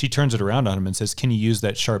 She turns it around on him and says, can you use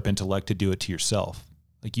that sharp intellect to do it to yourself?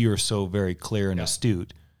 Like, you are so very clear and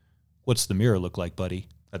astute. What's the mirror look like, buddy?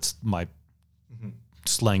 That's my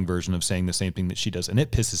slang version of saying the same thing that she does. And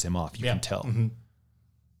it pisses him off. You can tell. Mm-hmm.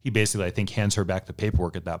 He basically, I think, hands her back the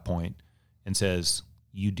paperwork at that point and says,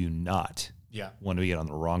 you do not want to get on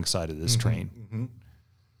the wrong side of this train. Mm-hmm.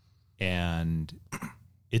 And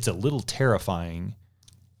it's a little terrifying.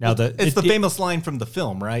 Now it's the famous line from the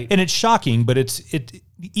film, right? And it's shocking, but it's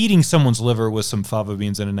eating someone's liver with some fava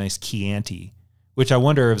beans and a nice Chianti, which I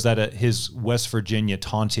wonder, is that his West Virginia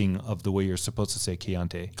taunting of the way you're supposed to say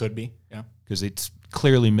Chianti? Could be, yeah. Because it's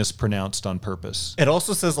clearly mispronounced on purpose. It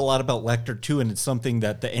also says a lot about Lecter, too, and it's something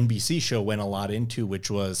that the NBC show went a lot into, which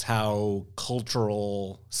was how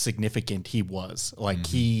cultural significant he was. Like,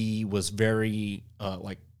 he was very,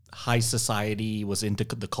 high society, was into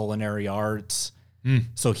the culinary arts.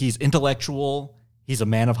 So he's intellectual, he's a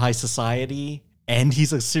man of high society, and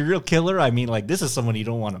he's a serial killer. I mean, like, this is someone you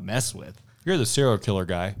don't want to mess with. You're the serial killer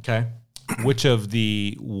guy. Okay. which of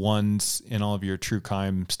the ones in all of your true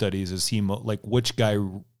crime studies is he like which guy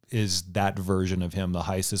is that version of him, the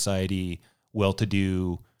high society,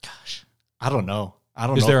 well-to-do? Gosh, I don't know.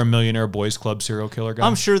 Is there a Millionaire Boys Club serial killer guy?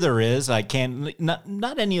 I'm sure there is. I can't,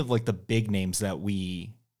 not any of like the big names that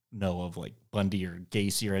we know of, like Bundy or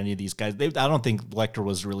Gacy or any of these guys. I don't think Lecter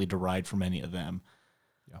was really derived from any of them.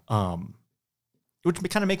 Yeah. Which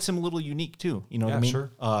kind of makes him a little unique too. You know what I mean?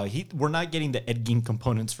 Sure. We're not getting the Ed Gein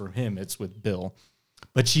components from him. It's with Bill,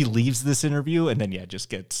 but she leaves this interview and then just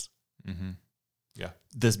gets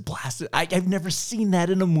this blasted. I've never seen that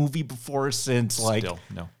in a movie before or since. Like, still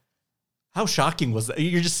no. How shocking was that?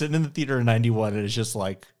 You're just sitting in the theater in 91 and it's just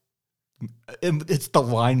like, it's the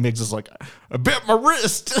line mix is like, I bit my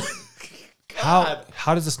wrist. How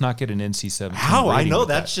does this not get an NC-17? How? I know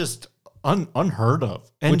that's just unheard of.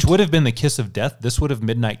 And which would have been the kiss of death. This would have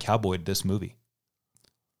Midnight Cowboyed this movie.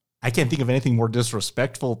 I can't think of anything more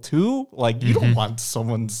disrespectful too. Like, you don't want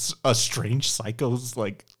a strange psycho's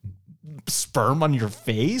like sperm on your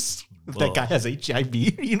face. If that guy has HIV,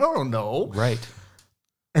 you don't know. Right.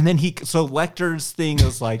 And then so Lecter's thing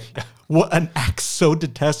is like, what an act so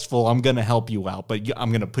detestful. I'm going to help you out, but I'm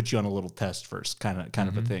going to put you on a little test first, kind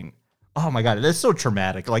of a thing. Oh my God, that's so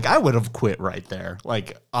traumatic. Like, I would have quit right there.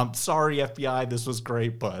 Like, I'm sorry, FBI, this was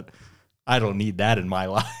great, but I don't need that in my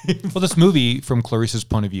life. Well, this movie, from Clarice's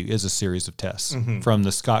point of view, is a series of tests. From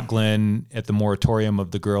the Scott Glenn at the moratorium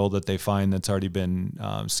of the girl that they find that's already been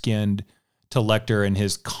skinned, to Lecter and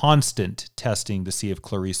his constant testing to see if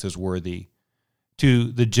Clarice is worthy,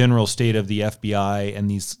 to the general state of the FBI and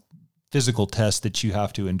these physical tests that you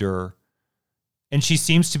have to endure. And she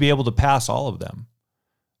seems to be able to pass all of them.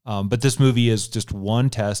 But this movie is just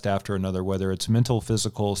one test after another, whether it's mental,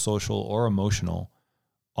 physical, social, or emotional,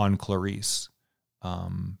 on Clarice.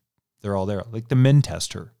 They're all there. Like the men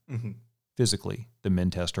test her physically, the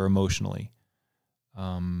men test her emotionally.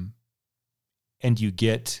 And you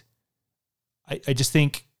get, I just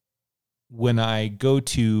think when I go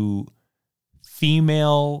to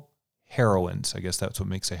female heroines, I guess that's what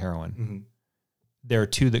makes a heroine. There are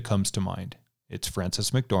two that comes to mind. It's Frances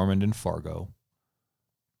McDormand in Fargo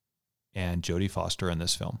and Jodie Foster in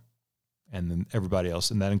this film. And then everybody else,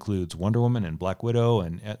 and that includes Wonder Woman and Black Widow,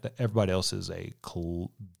 and everybody else is a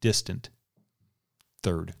distant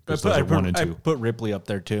third. Because those are 1 and 2. I put Ripley up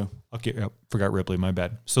there too. Okay, yep, forgot Ripley, my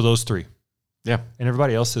bad. So those three. Yeah. And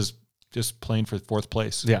everybody else is just playing for fourth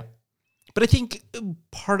place. Yeah. But I think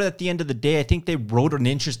at the end of the day, I think they wrote an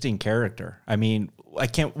interesting character. I mean,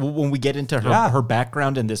 when we get into her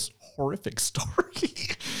background and this horrific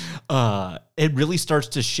story, it really starts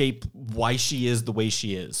to shape why she is the way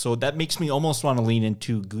she is. So that makes me almost want to lean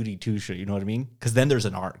into Goody Two-Shoes, you know what I mean? Because then there's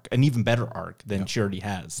an arc, an even better arc than she already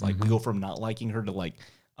has. Like, we go from not liking her to like,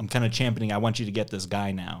 I'm kind of championing, I want you to get this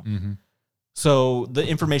guy now. So the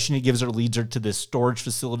information he gives her leads her to this storage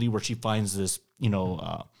facility where she finds this,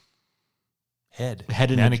 head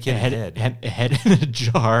in a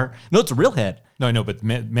jar. No, it's a real head. No, I know, but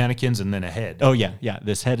mannequins and then a head. Oh yeah.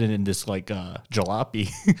 This head in this like jalopy.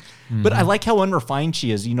 But I like how unrefined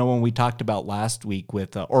she is. You know, when we talked about last week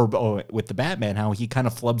with with the Batman, how he kind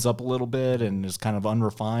of flubs up a little bit and is kind of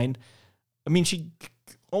unrefined. I mean, she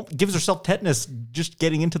gives herself tetanus just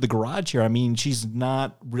getting into the garage here. I mean, she's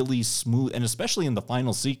not really smooth, and especially in the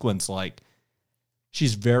final sequence, like,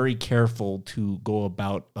 she's very careful to go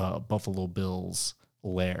about Buffalo Bill's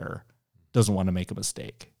lair. Doesn't want to make a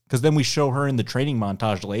mistake. Because then we show her in the training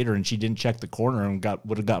montage later, and she didn't check the corner and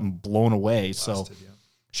would have gotten blown away. Blasted, so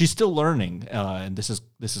she's still learning, and this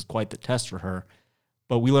is quite the test for her.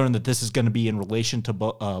 But we learn that this is going to be in relation to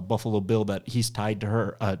Buffalo Bill, that he's tied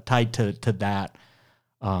to that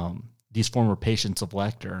these former patients of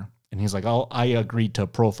Lecter. And he's like, I agreed to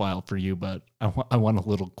profile for you, but I want a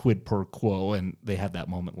little quid pro quo. And they have that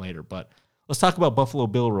moment later. But let's talk about Buffalo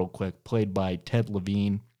Bill real quick, played by Ted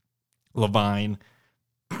Levine.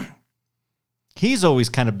 He's always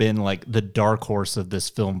kind of been like the dark horse of this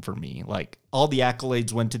film for me. Like, all the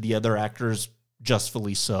accolades went to the other actors,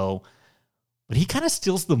 justly so. But he kind of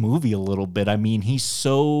steals the movie a little bit. I mean, he's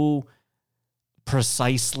so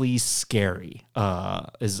precisely scary,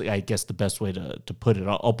 is I guess the best way to put it.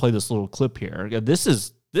 I'll play this little clip here. This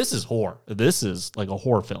is horror. This is like a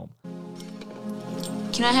horror film.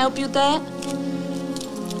 Can I help you with that?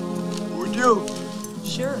 Would you?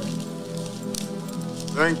 Sure.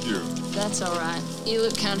 Thank you. That's all right. You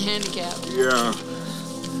look kind of handicapped. Yeah.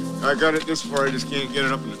 I got it this far, I just can't get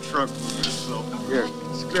it up in the truck. So, yeah,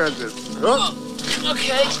 just grab this. Oh,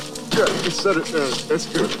 okay. Yeah, just set it down. That's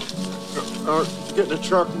good. Get in the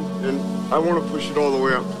truck, and I want to push it all the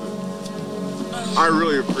way up. I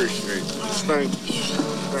really appreciate it. Thank you.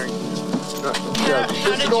 Thank you. Yeah,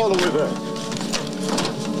 just go all the way there.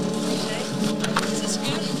 Is this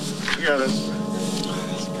good? Yeah,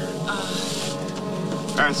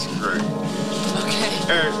 that's great. Okay.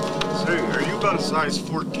 Hey, say, are you about a size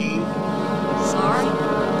 14? Sorry.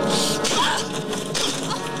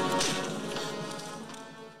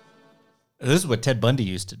 This is what Ted Bundy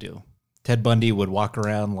used to do. Ted Bundy would walk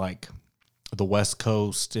around like the West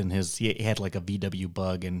Coast and he had like a VW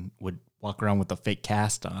bug and would walk around with a fake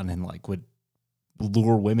cast on and like would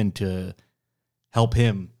lure women to help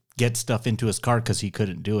him get stuff into his car because he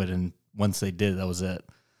couldn't do it. And once they did, that was it.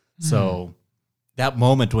 So that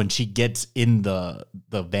moment when she gets in the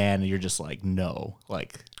van, you're just like, no,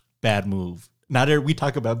 like bad move. We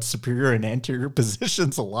talk about superior and anterior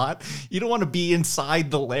positions a lot. You don't want to be inside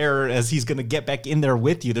the lair as he's going to get back in there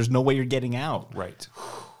with you. There's no way you're getting out. Right.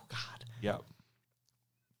 God. Yeah.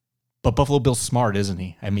 But Buffalo Bill's smart, isn't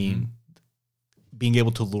he? I mean, being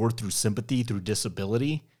able to lure through sympathy, through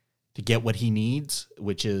disability to get what he needs,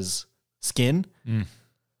 which is skin.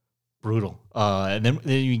 Brutal. And then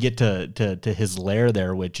you get to his lair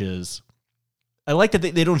there, which is... I like that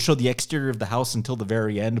they don't show the exterior of the house until the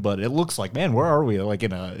very end, but it looks like, man, where are we? Like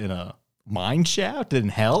in a mine shaft in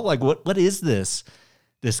hell? Like what is this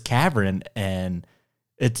cavern? And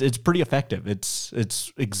it's pretty effective. It's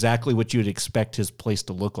exactly what you'd expect his place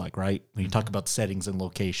to look like, right? When you talk about settings and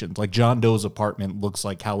locations, like John Doe's apartment looks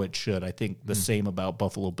like how it should. I think the same about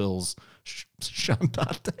Buffalo Bill's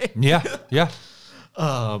Shandate. Yeah. Yeah.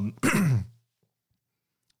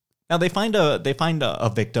 Now they find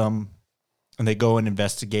a victim. And they go and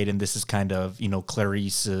investigate, and this is kind of,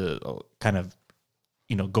 Clarice kind of,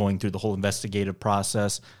 going through the whole investigative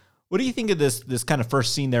process. What do you think of this kind of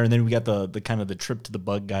first scene there? And then we got the kind of the trip to the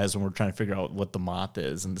bug guys, and we're trying to figure out what the moth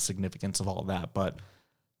is and the significance of all that. But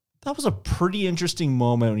that was a pretty interesting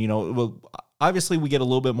moment. Well, obviously we get a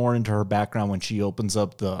little bit more into her background when she opens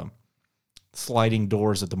up the sliding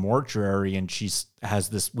doors at the mortuary, and she has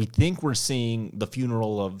this. We think we're seeing the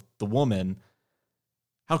funeral of the woman.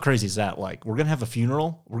 How crazy is that? Like, we're going to have a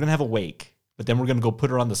funeral, we're going to have a wake, but then we're going to go put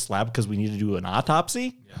her on the slab because we need to do an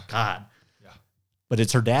autopsy? Yeah. God. Yeah. But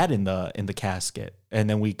it's her dad in the casket. And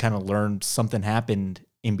then we kind of learned something happened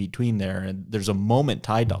in between there, and there's a moment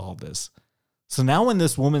tied to all this. So now when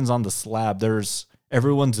this woman's on the slab,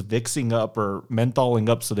 everyone's Vicxing up or mentholing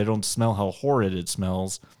up so they don't smell how horrid it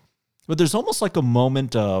smells. But there's almost like a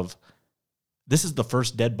moment of, this is the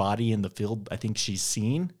first dead body in the field I think she's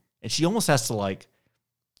seen. And she almost has to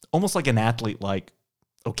almost like an athlete, like,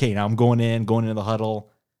 okay, now I'm going into the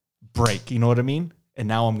huddle, break, you know what I mean? And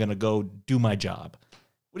now I'm going to go do my job.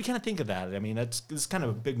 What do you kind of think of that? I mean, it's kind of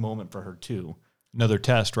a big moment for her too. Another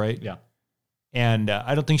test, right? Yeah. And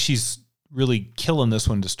I don't think she's really killing this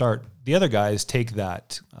one to start. The other guys take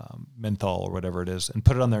that menthol or whatever it is and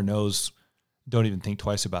put it on their nose, don't even think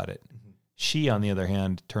twice about it. Mm-hmm. She, on the other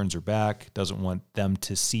hand, turns her back, doesn't want them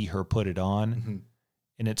to see her put it on. Mm-hmm.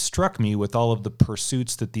 And it struck me with all of the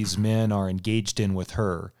pursuits that these men are engaged in with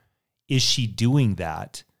her. Is she doing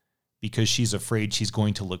that because she's afraid she's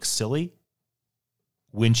going to look silly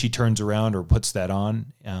when she turns around or puts that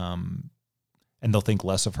on? And they'll think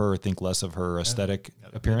less of her, think less of her aesthetic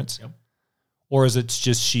appearance? Yep. Or is it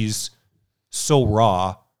just she's so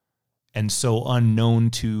raw and so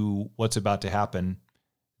unknown to what's about to happen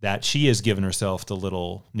that she has given herself the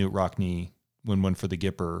little Newt Rockney win-win for the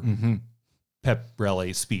Gipper pep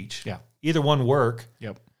rally speech? Yeah. Either one work.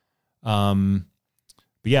 Yep. But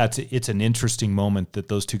yeah, it's an interesting moment that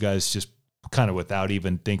those two guys just kind of without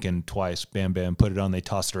even thinking twice, bam, bam, put it on. They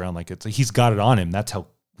toss it around like he's got it on him. That's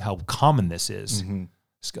how common this is.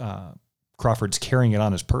 Mm-hmm. Crawford's carrying it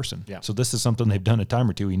on his person. Yeah. So this is something they've done a time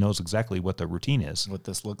or two. He knows exactly what the routine is. What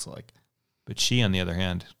this looks like. But she, on the other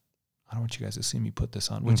hand, I don't want you guys to see me put this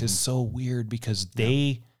on, which is so weird because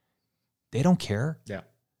they don't care. Yeah.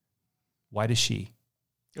 Why does she?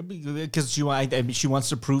 Because she wants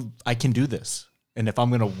to prove I can do this. And if I'm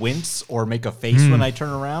going to wince or make a face when I turn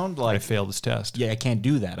around, I failed this test. Yeah, I can't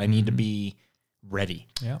do that. I need to be ready.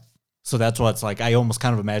 Yeah. So that's what it's like. I almost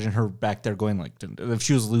kind of imagine her back there going like, if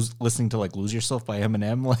she was listening to like Lose Yourself by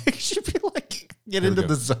Eminem, like she'd be like, get into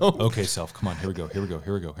the zone. Okay, self, come on. Here we go.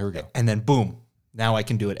 And then boom, now I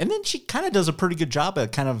can do it. And then she kind of does a pretty good job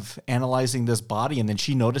at kind of analyzing this body. And then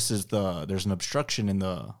she notices there's an obstruction in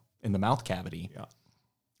the mouth cavity,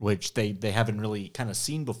 which they haven't really kind of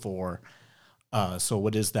seen before. So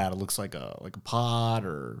what is that? It looks like a pod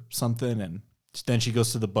or something. And then she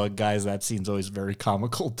goes to the bug guys. That scene's always very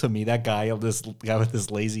comical to me. That guy, this guy with this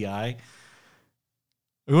lazy eye.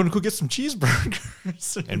 We want to go get some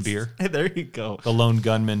cheeseburgers and beer. There you go. The lone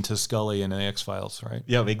gunman to Scully in the X-Files, right?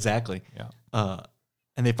 Yeah, exactly. Yeah.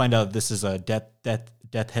 And they find out this is a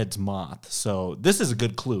Death Head's moth. So this is a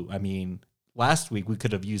good clue. I mean, last week we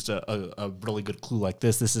could have used a really good clue like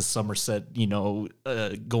this. This is Somerset,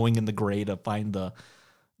 going in the gray to find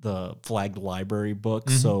the flagged library book.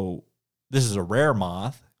 Mm-hmm. So this is a rare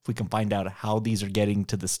moth. If we can find out how these are getting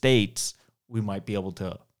to the States, we might be able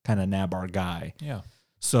to kind of nab our guy. Yeah.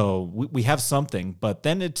 So we have something, but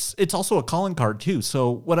then it's also a calling card too.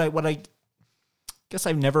 So what I guess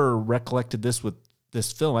I've never recollected this with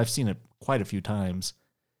this film. I've seen it quite a few times.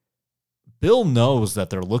 Bill knows that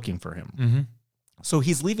they're looking for him. Mm-hmm. So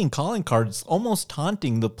he's leaving calling cards, almost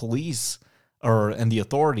taunting the police and the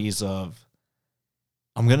authorities of,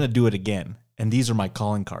 I'm going to do it again. And these are my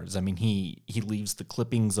calling cards. I mean, he leaves the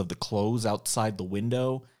clippings of the clothes outside the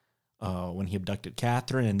window when he abducted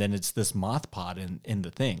Catherine, and then it's this moth pod in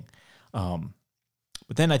the thing.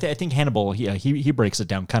 But then I think Hannibal, he breaks it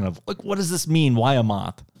down kind of, like, what does this mean? Why a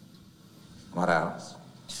moth? What else?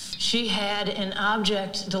 She had an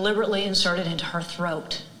object deliberately inserted into her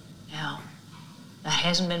throat. Now, that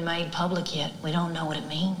hasn't been made public yet. We don't know what it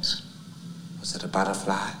means. Was it a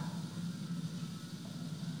butterfly?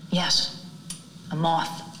 Yes, a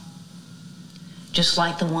moth. Just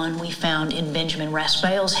like the one we found in Benjamin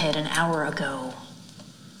Raspail's head an hour ago.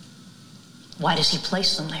 Why does he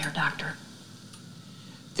place them there, Doctor?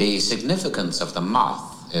 The significance of the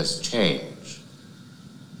moth is change.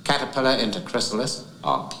 Caterpillar into chrysalis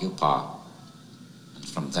or pupa, and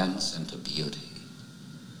from thence into beauty.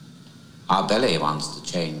 Our Billy wants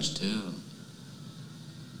to change too.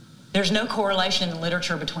 There's no correlation in the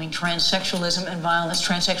literature between transsexualism and violence.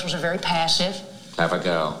 Transsexuals are very passive. Clever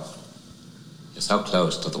girl. You're so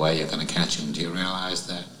close to the way you're going to catch him. Do you realize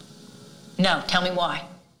that? No, tell me why.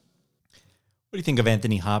 What do you think of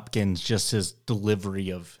Anthony Hopkins, just his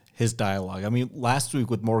delivery of his dialogue? I mean, last week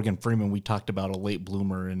with Morgan Freeman, we talked about a late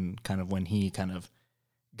bloomer and kind of when he kind of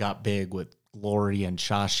got big with Glory and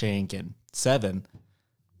Shawshank and Seven.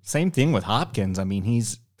 Same thing with Hopkins. I mean,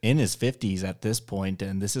 he's in his 50s at this point,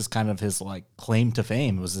 and this is kind of his like claim to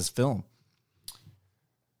fame was this film.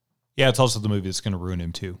 Yeah, it's also the movie that's going to ruin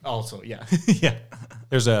him too. Also, yeah. Yeah.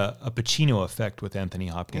 There's a Pacino effect with Anthony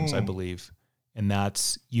Hopkins, I believe. And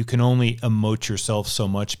that's, you can only emote yourself so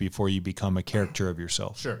much before you become a character of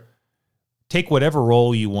yourself. Sure. Take whatever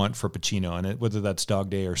role you want for Pacino, and whether that's Dog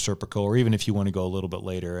Day or Serpico, or even if you want to go a little bit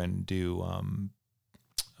later and do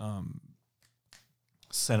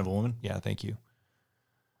Son of a Woman. Yeah, thank you.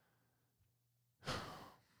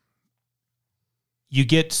 You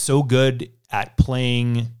get so good at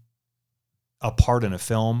playing a part in a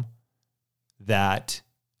film that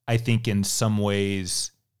I think in some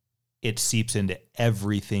ways it seeps into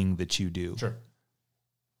everything that you do. Sure.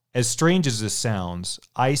 As strange as this sounds,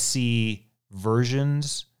 I see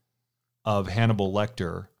versions of Hannibal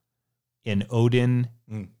Lecter in Odin,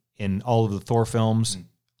 in all of the Thor films,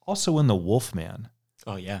 also in The Wolfman.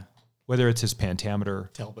 Oh, yeah. Whether it's his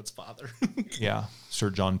pentameter. Talbot's father. Yeah,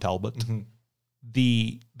 Sir John Talbot. Mm-hmm.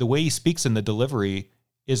 The way he speaks in the delivery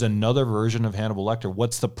is another version of Hannibal Lecter.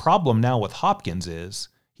 What's the problem now with Hopkins is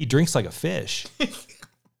he drinks like a fish.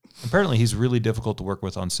 Apparently, he's really difficult to work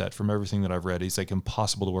with on set. From everything that I've read, he's like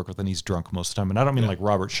impossible to work with, and he's drunk most of the time. And I don't mean like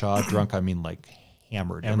Robert Shaw drunk. I mean like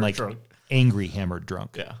hammered and like drunk. Angry hammered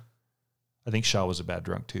drunk. Yeah. I think Shaw was a bad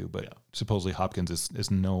drunk too, but supposedly Hopkins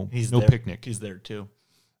is no there. picnic. He's there too.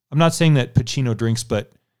 I'm not saying that Pacino drinks,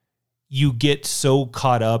 but you get so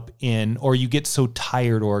caught up in, or you get so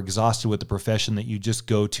tired or exhausted with the profession that you just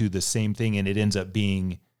go to the same thing, and it ends up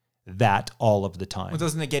being that all of the time. Well,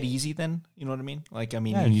 doesn't it get easy then? You know what I mean? Like, I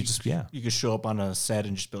mean, yeah, you could show up on a set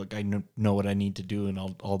and just be like, I know what I need to do, and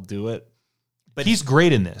I'll do it. But he's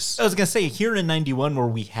great in this. I was gonna say, here in 91, where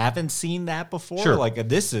we haven't seen that before, sure. Like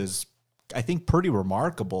this is, I think, pretty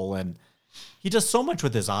remarkable, and he does so much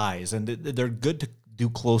with his eyes, and they're good to do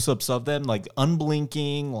close-ups of them, like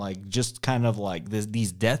unblinking, like just kind of like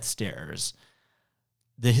these death stares.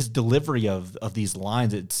 His delivery of these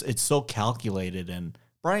lines, it's so calculated. And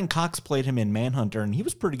Brian Cox played him in Manhunter, and he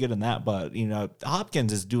was pretty good in that. But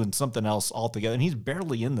Hopkins is doing something else altogether, and he's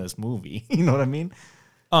barely in this movie. You know what I mean?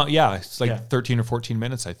 Yeah, it's like 13 or 14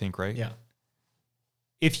 minutes, I think, right? Yeah.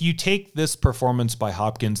 If you take this performance by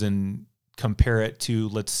Hopkins and compare it to,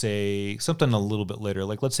 let's say, something a little bit later,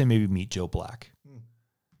 like let's say maybe Meet Joe Black.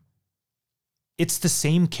 It's the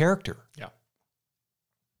same character. Yeah.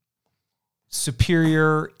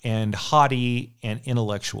 Superior and haughty and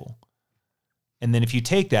intellectual. And then if you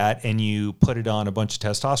take that and you put it on a bunch of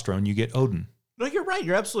testosterone, you get Odin. No, you're right.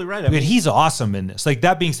 You're absolutely right. But he's awesome in this. Like,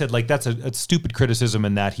 that being said, like that's a stupid criticism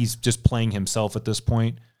in that he's just playing himself at this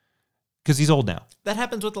point because he's old now. That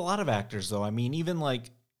happens with a lot of actors, though. I mean, even like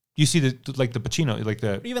You see the Pacino, like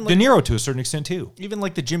the Even De Niro to a certain extent too. Even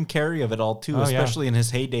like the Jim Carrey of it all too, Oh, yeah. especially in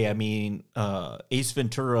his heyday. I mean, Ace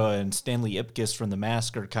Ventura and Stanley Ipkiss from The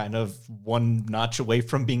Mask are kind of one notch away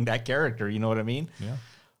from being that character. You know what I mean? Yeah.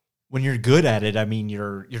 When you're good at it, I mean,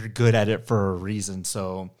 you're good at it for a reason.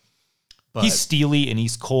 So but He's steely and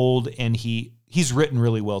he's cold and he's written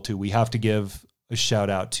really well too. We have to give a shout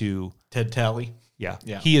out to Ted Talley. Yeah.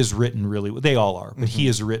 Yeah. He is written really well. They all are, but he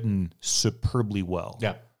is written superbly well.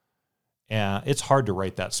 Yeah. And it's hard to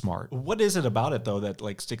write that smart. What is it about it though that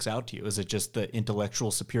like sticks out to you? Is it just the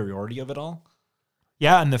intellectual superiority of it all?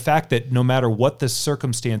 Yeah, and the fact that no matter what the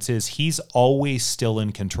circumstance is, he's always still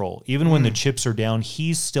in control. Even when the chips are down,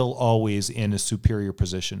 he's still always in a superior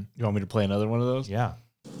position. You want me to play another one of those? Yeah.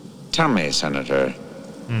 Tell me, Senator,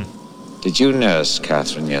 did you nurse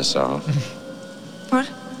Catherine yourself? What?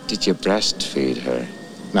 Did you breastfeed her?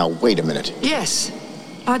 Now, wait a minute. Yes,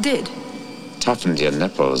 I did. Toughened your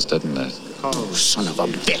nipples, didn't it? Oh, son of a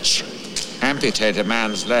bitch. Amputate a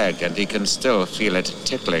man's leg and he can still feel it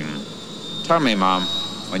tickling. Tell me, Mom,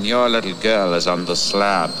 when your little girl is on the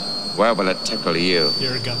slab, where will it tickle you?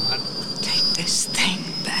 Dear God. Take this thing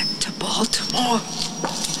back to Baltimore.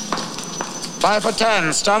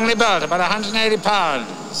 5'10", strongly built, about 180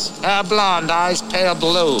 pounds. Hair blonde, eyes pale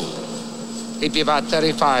blue. He'd be about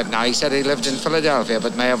 35 now. He said he lived in Philadelphia,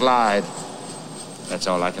 but may have lied. That's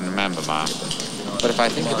all I can remember, Mom. But if I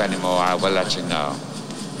think of any more, I will let you know.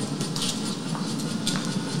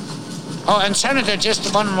 Oh, and Senator,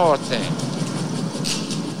 just one more thing.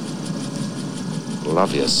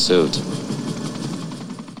 Love your suit.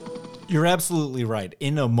 You're absolutely right.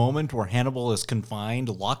 In a moment where Hannibal is confined,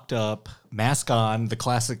 locked up, mask on, the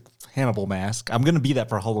classic Hannibal mask. I'm going to be that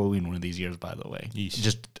for Halloween one of these years, by the way. Yeesh.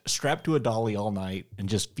 Just strapped to a dolly all night and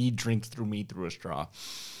just feed drinks through me through a straw.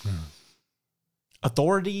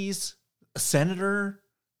 Authorities, a senator,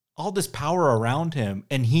 all this power around him,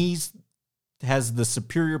 and has the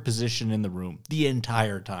superior position in the room the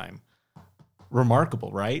entire time.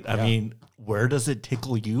 Remarkable, right? I mean, where does it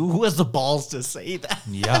tickle you? Who has the balls to say that?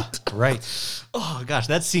 Yeah, right. Oh gosh,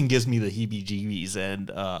 that scene gives me the heebie-jeebies,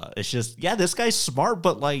 and it's just, yeah, this guy's smart,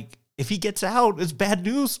 but like, if he gets out, it's bad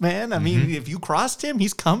news, man. I mean, if you crossed him,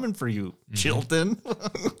 he's coming for you, Chilton.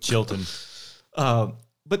 Chilton.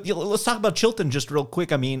 But let's talk about Chilton just real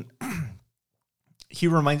quick. I mean,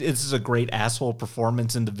 this is a great asshole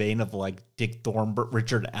performance in the vein of like Dick Thornburg,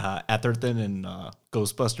 Richard Atherton in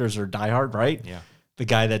Ghostbusters or Die Hard, right? Yeah. The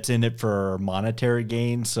guy that's in it for monetary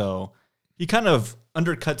gain. So he kind of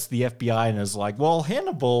undercuts the FBI and is like, well,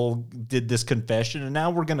 Hannibal did this confession and now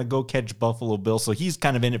we're going to go catch Buffalo Bill. So he's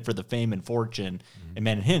kind of in it for the fame and fortune. And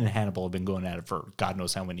man, him and Hannibal have been going at it for God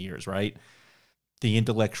knows how many years, right? The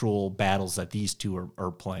intellectual battles that these two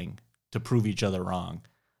are playing to prove each other wrong,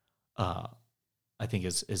 I think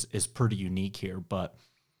is pretty unique here. But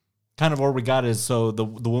kind of where we got is, so the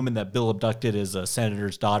woman that Bill abducted is a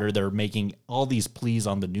senator's daughter. They're making all these pleas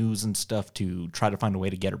on the news and stuff to try to find a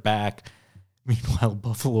way to get her back. Meanwhile,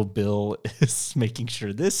 Buffalo Bill is making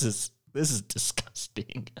sure this is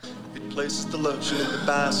disgusting. He places the lotion in the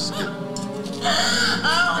basket.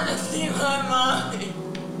 I want to see my mommy.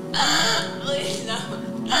 Please, no.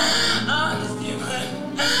 I want to see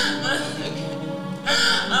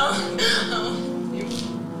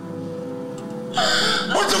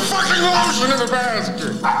Put the fucking lotion in the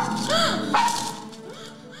basket!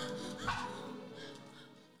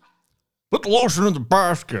 Put the lotion in the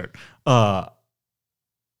basket.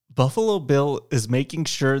 Buffalo Bill is making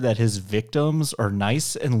sure that his victims are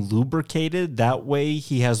nice and lubricated. That way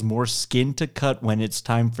he has more skin to cut when it's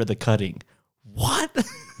time for the cutting. What?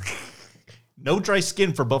 No dry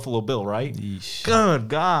skin for Buffalo Bill, right? Yeesh. Good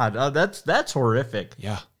God. That's horrific.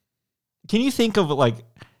 Yeah. Can you think of like,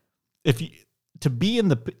 if you to be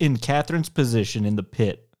in Catherine's position in the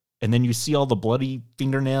pit, and then you see all the bloody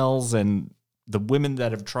fingernails and the women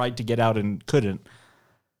that have tried to get out and couldn't,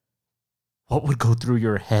 what would go through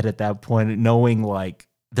your head at that point, knowing like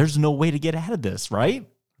there's no way to get out of this, right?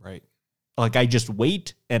 Right. Like I just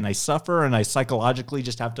wait and I suffer and I psychologically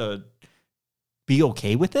just have to be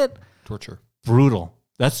okay with it. Torture. Brutal.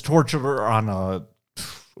 That's torture on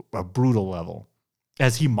a brutal level.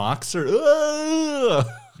 As he mocks her,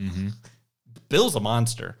 Bill's a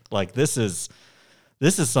monster. Like this is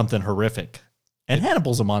something horrific, and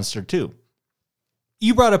Hannibal's a monster too.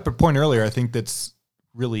 You brought up a point earlier, I think that's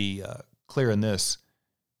really clear in this.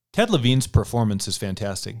 Ted Levine's performance is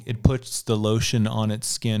fantastic. It puts the lotion on its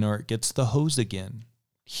skin or it gets the hose again.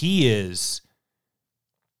 He is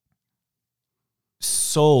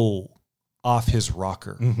so off his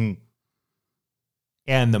rocker. Mm-hmm.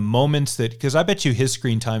 And the moments that, because I bet you his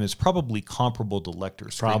screen time is probably comparable to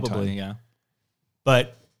Lecter's screen time. Probably, yeah.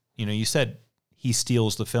 But, you said he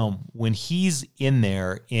steals the film. When he's in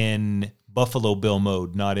there in Buffalo Bill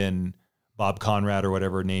mode, not in Bob Conrad or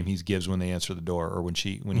whatever name he gives when they answer the door, or when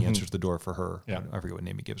he answers the door for her. Yeah. I forget what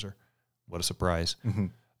name he gives her. What a surprise.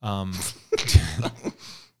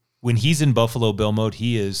 When he's in Buffalo Bill mode,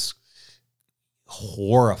 he is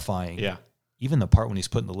horrifying. Yeah. Even the part when he's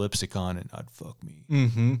putting the lipstick on and I'd fuck me.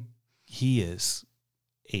 Mm-hmm. He is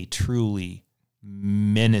a truly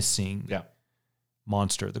menacing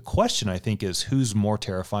monster. The question, I think, is who's more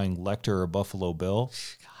terrifying, Lecter or Buffalo Bill?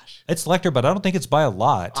 Gosh. It's Lecter, but I don't think it's by a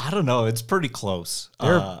lot. I don't know. It's pretty close.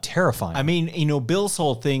 They're terrifying. I mean, Bill's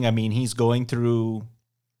whole thing, he's going through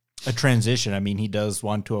a transition. He does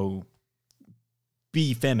want to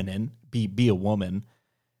be feminine, be a woman.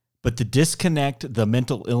 But the disconnect, the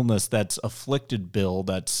mental illness that's afflicted Bill,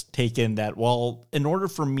 that's taken that, well, in order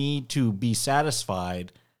for me to be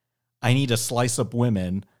satisfied, I need to slice up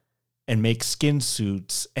women and make skin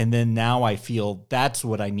suits. And then now I feel that's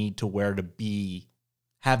what I need to wear to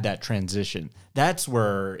have that transition. That's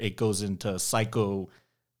where it goes into psychopath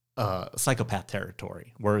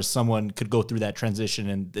territory, whereas someone could go through that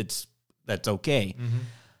transition and that's okay.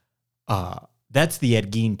 That's the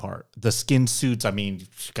Ed Gein part. The skin suits,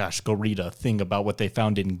 go read a thing about what they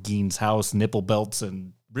found in Gein's house, nipple belts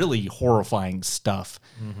and really horrifying stuff.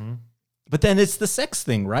 But then it's the sex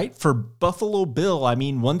thing, right? For Buffalo Bill,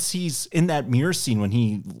 once he's in that mirror scene when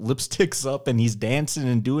he lipsticks up and he's dancing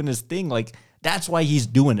and doing his thing, that's why he's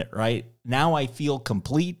doing it, right? Now I feel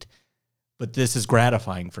complete, but this is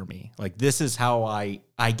gratifying for me. This is how I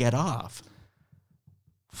get off.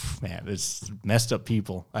 Man, it's messed up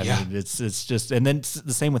people. It's just, and then it's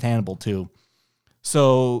the same with Hannibal too.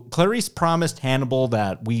 So Clarice promised Hannibal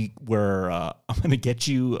that I'm going to get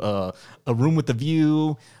you a room with a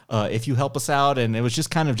view if you help us out. And it was just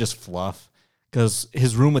kind of just fluff, because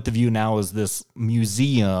his room with the view now is this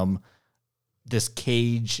museum, this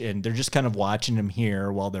cage, and they're just kind of watching him here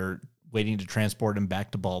while they're waiting to transport him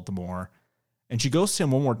back to Baltimore. And she goes to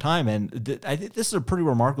him one more time. And I think this is a pretty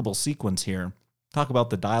remarkable sequence here. Talk about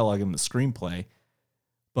the dialogue in the screenplay.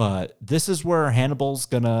 But this is where Hannibal's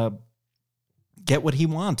going to get what he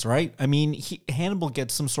wants, right? Hannibal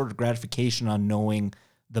gets some sort of gratification on knowing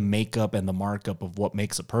the makeup and the markup of what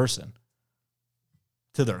makes a person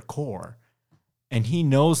to their core. And he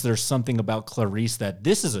knows there's something about Clarice that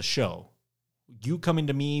this is a show. You coming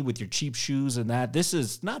to me with your cheap shoes and that, this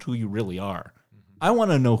is not who you really are. I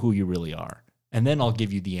want to know who you really are. And then I'll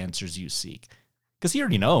give you the answers you seek. Because he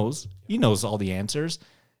already knows. He knows all the answers.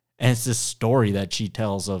 And it's this story that she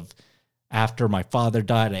tells of, after my father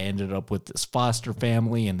died, I ended up with this foster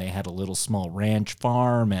family, and they had a little small ranch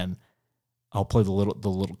farm. And I'll play the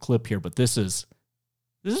little clip here, but this is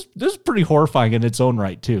pretty horrifying in its own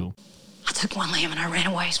right too. I took one lamb and I ran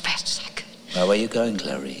away as fast as I could. Where were you going,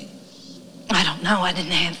 Clarice? I don't know. I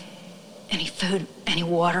didn't have any food, any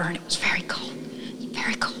water, and it was very cold.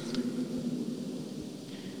 Very cold.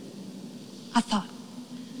 I thought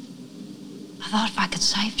if I could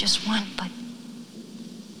save just one, but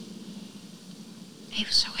he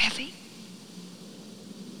was so heavy.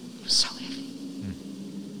 It was so heavy.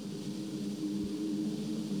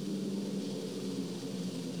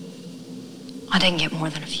 I didn't get more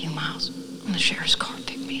than a few miles when the sheriff's car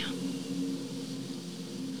picked me up.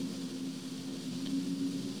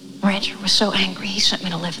 Rancher was so angry, he sent me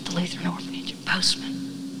to live at the Lutheran orphanage in Postman.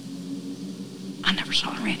 I never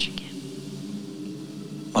saw the ranch again.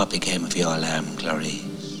 What became of your lamb, Clarice?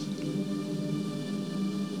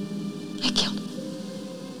 I killed him.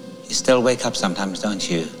 You still wake up sometimes, don't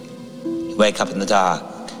you? You wake up in the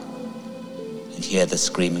dark and hear the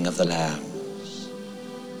screaming of the lambs.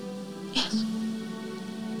 Yes.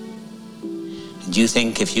 And you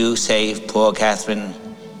think if you save poor Catherine,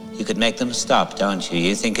 you could make them stop, don't you?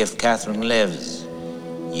 You think if Catherine lives,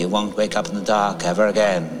 you won't wake up in the dark ever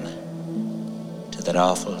again to that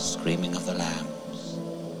awful screaming of the lambs.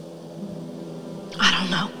 I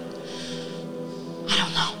don't know. I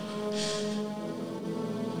don't know.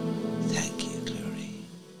 Thank you, Clarice.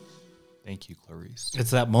 Thank you, Clarice.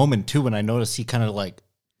 It's that moment too when I noticed he kind of I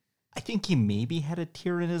think he maybe had a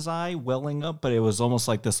tear in his eye welling up, but it was almost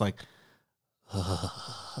like this kind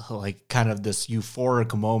of this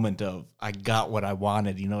euphoric moment of, I got what I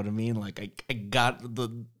wanted, you know what I mean? I got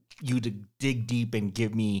you to dig deep and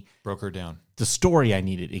give me... Broke her down. The story I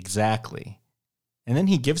needed, exactly. And then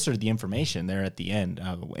he gives her the information there at the end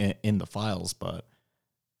in the files, but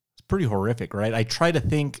it's pretty horrific, right? I try to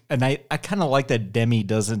think, and I kind of like that Demi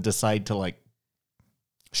doesn't decide to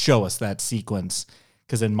show us that sequence,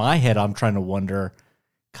 because in my head, I'm trying to wonder,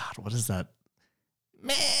 God, what is that?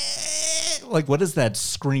 Meh. Like, what does that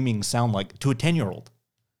screaming sound like to a 10-year-old?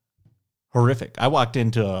 Horrific. I walked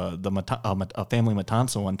into a family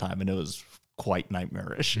matanza one time, and it was quite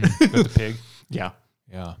nightmarish. With the pig. Yeah.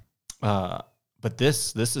 Yeah. But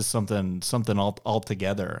this is something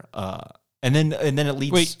altogether. And then it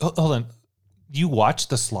leads. Wait, hold on. You watched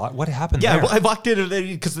the slot? What happened Yeah, there? I walked in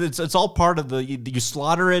because it's all part of you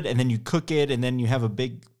slaughter it and then you cook it and then you have a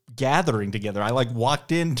big gathering together. I like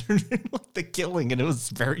walked in during like the killing and it was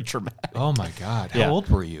very traumatic. Oh my God. How Yeah. old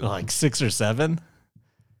were you? Like 6 or 7.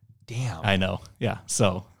 Damn. I know. Yeah.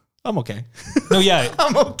 So I'm okay. No, yeah.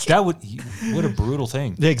 I'm okay. What a brutal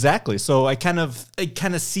thing. Exactly. So I kind of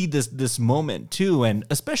see this moment too, and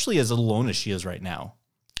especially as alone as she is right now.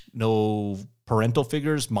 No parental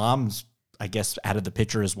figures. Mom's, I guess, out of the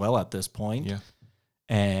picture as well at this point. Yeah.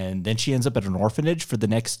 And then she ends up at an orphanage for the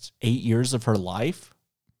next 8 years of her life.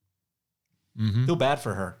 Mm-hmm. Feel bad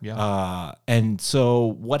for her. Yeah. And so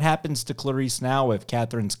what happens to Clarice now if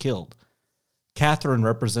Catherine's killed? Catherine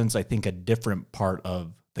represents, I think, a different part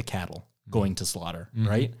of the cattle going to slaughter,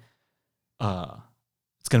 right?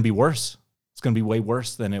 It's going to be worse. It's going to be way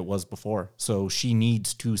worse than it was before. So she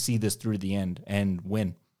needs to see this through the end and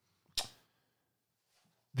win.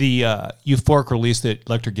 The euphoric release that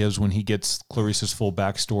Lecter gives when he gets Clarice's full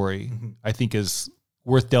backstory, I think is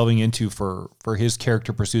worth delving into for his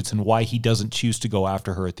character pursuits and why he doesn't choose to go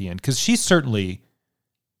after her at the end. Because she's certainly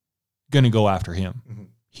going to go after him. Mm-hmm.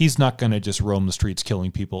 He's not going to just roam the streets killing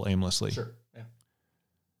people aimlessly. Sure. Yeah.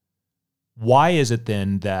 Why is it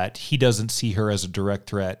then that he doesn't see her as a direct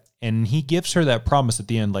threat? And he gives her that promise at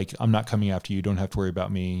the end, like, I'm not coming after you. You don't have to worry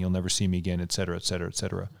about me. You'll never see me again, et cetera, et cetera, et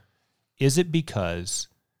cetera. Is it because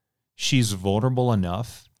she's vulnerable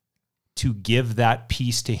enough to give that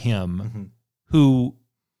piece to him, who,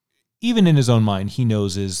 even in his own mind, he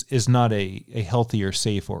knows is not a healthy or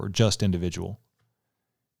safe or just individual,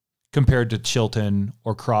 compared to Chilton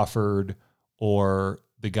or Crawford or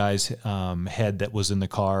the guy's head that was in the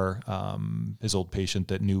car, his old patient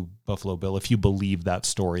that knew Buffalo Bill, if you believe that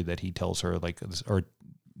story that he tells her, like, or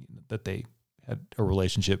that they had a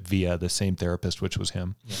relationship via the same therapist, which was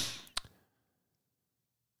him. Yeah.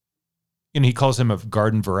 And he calls him a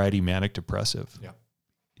garden variety manic depressive. Yeah.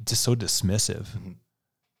 Just so dismissive. Mm-hmm.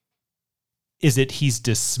 Is it he's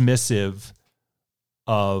dismissive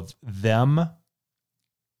of them,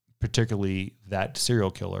 particularly that serial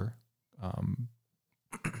killer?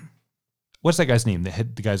 What's that guy's name?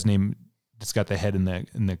 The guy's name that's got the head in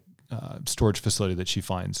the storage facility that she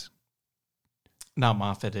finds. Not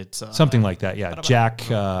Moffat. It's something like that. Yeah, Jack.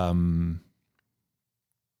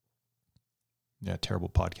 Yeah, terrible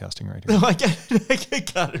podcasting right here. No, I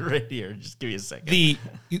got it right here. Just give me a second.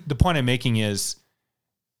 The point I'm making is,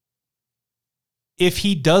 if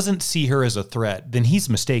he doesn't see her as a threat, then he's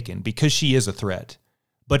mistaken because she is a threat.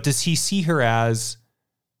 But does he see her as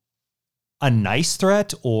a nice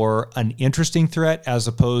threat or an interesting threat as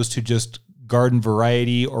opposed to just garden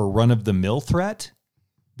variety or run-of-the-mill threat?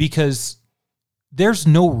 Because there's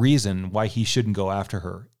no reason why he shouldn't go after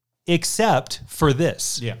her, except for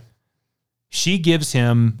this. Yeah. She gives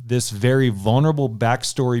him this very vulnerable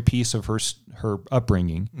backstory piece of her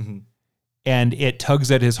upbringing, mm-hmm. and it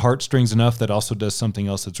tugs at his heartstrings enough that also does something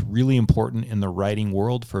else that's really important in the writing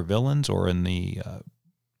world for villains, or in the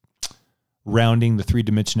rounding the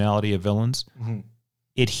three-dimensionality of villains. Mm-hmm.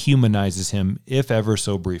 It humanizes him, if ever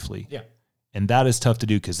so briefly. Yeah. And that is tough to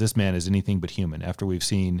do because this man is anything but human after we've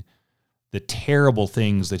seen the terrible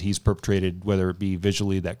things that he's perpetrated, whether it be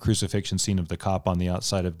visually that crucifixion scene of the cop on the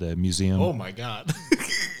outside of the museum. Oh my God.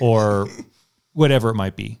 Or whatever it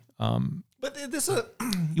might be. But this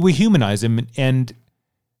we humanize him, and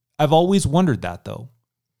I've always wondered that, though.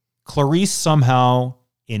 Clarice somehow,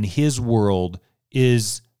 in his world,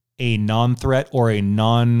 is a non-threat or a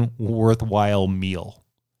non-worthwhile meal.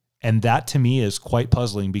 And that, to me, is quite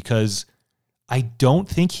puzzling because I don't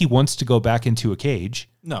think he wants to go back into a cage.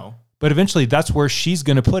 No. But eventually, that's where she's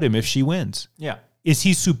going to put him if she wins. Yeah. Is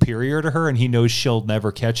he superior to her and he knows she'll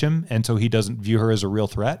never catch him, and so he doesn't view her as a real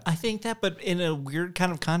threat? I think that, but in a weird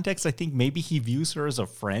kind of context, I think maybe he views her as a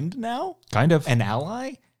friend now. Kind of. An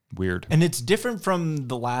ally. Weird. And it's different from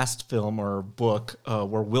the last film or book where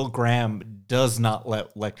Will Graham does not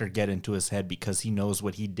let Lecter get into his head because he knows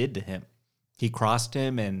what he did to him. He crossed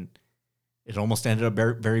him and it almost ended up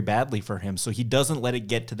very, very badly for him. So he doesn't let it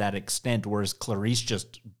get to that extent, whereas Clarice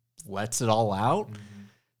just lets it all out. Mm-hmm.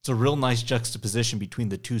 It's a real nice juxtaposition between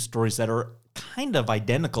the two stories that are kind of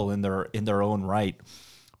identical in their own right.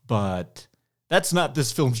 But that's not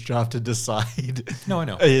this film's job to decide. No, I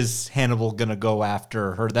know. Is Hannibal going to go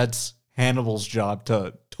after her? That's Hannibal's job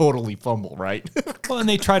to totally fumble, right? Well, and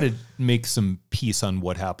they try to make some peace on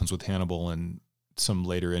what happens with Hannibal, and some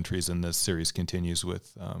later entries in this series continues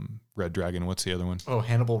with Red Dragon. What's the other one? Oh,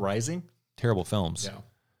 Hannibal Rising? Terrible films. Yeah.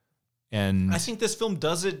 And I think this film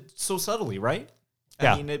does it so subtly, right?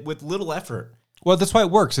 Yeah. I mean, with little effort. well, that's why it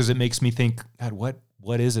works, is it makes me think, God,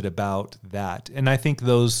 what is it about that? And I think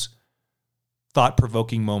those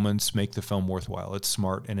thought-provoking moments make the film worthwhile. It's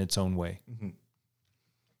smart in its own way.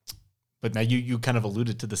 But now you kind of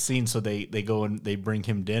alluded to the scene, so they go and they bring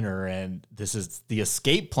him dinner, and this is the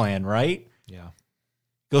escape plan, right? Yeah.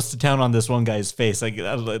 Goes to town on this one guy's face. Like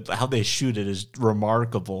how they shoot it is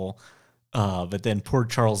remarkable. But then poor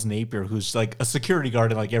Charles Napier, who's like a security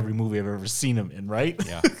guard in like every movie I've ever seen him in, right?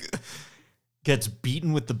 Yeah. Gets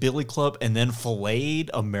beaten with the billy club and then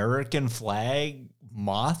filleted American flag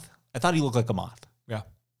moth. I thought he looked like a moth. Yeah.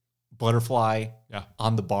 Butterfly. Yeah.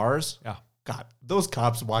 On the bars. Yeah. God, those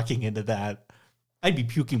cops walking into that, I'd be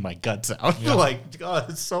puking my guts out. Yeah. Like,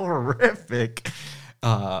 God, it's so horrific.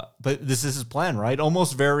 But this is his plan, right?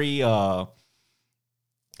 Almost very kind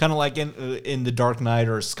of like in The Dark Knight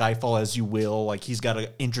or Skyfall, as you will. Like, he's got an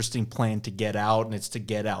interesting plan to get out, and it's to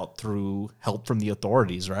get out through help from the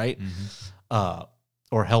authorities, right?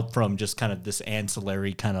 Or help from just kind of this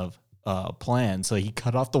ancillary kind of plan. So he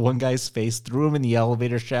cut off the one guy's face, threw him in the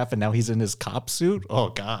elevator shaft, and now he's in his cop suit. Oh,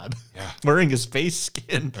 God. Yeah. Wearing his face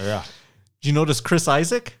skin. Yeah. Did you notice Chris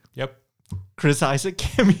Isaac? Yep. Chris Isaac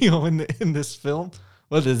cameo in this film.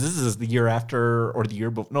 Well, this is the year after, or the year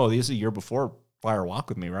before. No, this is the year before Fire Walk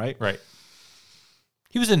with Me, right? Right.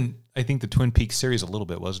 He was in, I think, the Twin Peaks series a little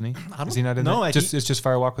bit, wasn't he? Is he not in that? It's just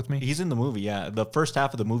Fire Walk with Me? He's in the movie, yeah. The first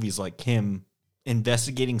half of the movie is like him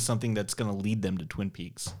investigating something that's going to lead them to Twin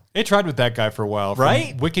Peaks. They tried with that guy for a while. From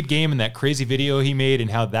Right? Wicked Game and that crazy video he made, and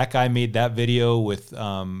how that guy made that video with,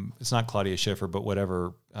 it's not Claudia Schiffer, but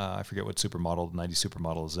whatever, I forget what supermodel, 90s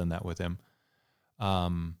supermodel is in that with him.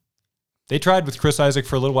 They tried with Chris Isaac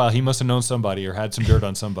for a little while. He must have known somebody or had some dirt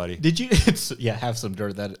on somebody. Did you? Have some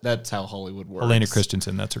dirt. That's how Hollywood works. Elena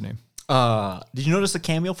Christensen, that's her name. Did you notice a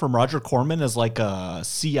cameo from Roger Corman as like a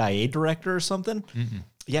CIA director or something? Mm-mm.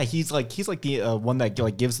 Yeah, he's like the one that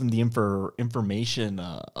like gives them the information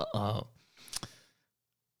about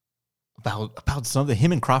something.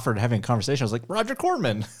 Him and Crawford having a conversation. I was like, Roger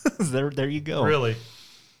Corman. there you go. Really?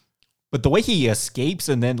 But the way he escapes,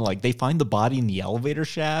 and then like they find the body in the elevator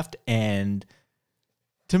shaft, and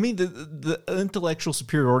to me, the intellectual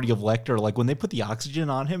superiority of Lecter, like when they put the oxygen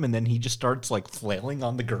on him, and then he just starts like flailing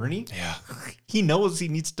on the gurney. Yeah, he knows he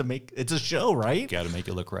needs to make it's a show, right? Got to make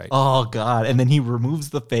it look right. Oh God! And then he removes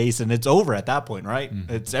the face, and it's over at that point, right?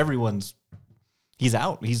 Mm-hmm. It's everyone's. He's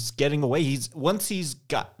out. He's getting away. Once he's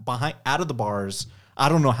got out of the bars. I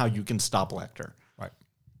don't know how you can stop Lecter.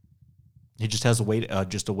 He just has a way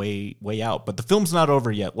out. But the film's not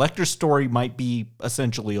over yet. Lecter's story might be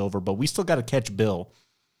essentially over, but we still got to catch Bill.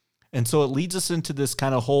 And so it leads us into this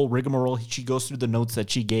kind of whole rigmarole. She goes through the notes that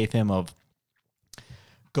she gave him of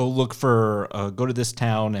go to this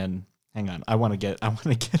town and hang on. I want to get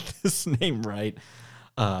this name right.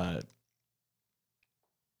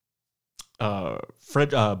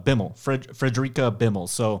 Frederica Bimmel.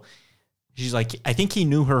 So she's like, I think he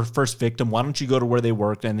knew her first victim. Why don't you go to where they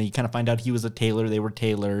worked? And then you kind of find out he was a tailor. They were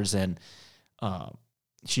tailors. And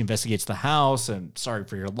she investigates the house and sorry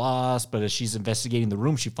for your loss. But as she's investigating the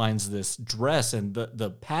room, she finds this dress. And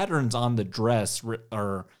the patterns on the dress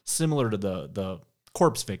are similar to the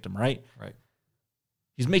corpse victim, right? Right.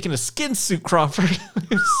 He's making a skin suit, Crawford.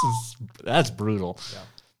 That's brutal. Yeah.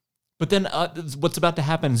 But then what's about to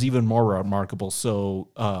happen is even more remarkable.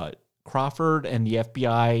 So Crawford and the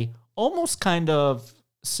FBI almost kind of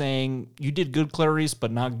saying, you did good, Clarice, but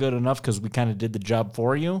not good enough because we kind of did the job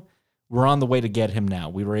for you. We're on the way to get him now.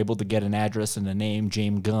 We were able to get an address and a name,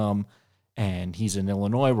 James Gum, and he's in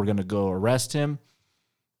Illinois. We're going to go arrest him.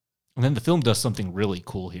 And then the film does something really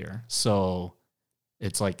cool here. So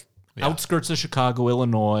it's like outskirts of Chicago,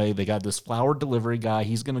 Illinois. They got this flower delivery guy.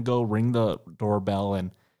 He's going to go ring the doorbell,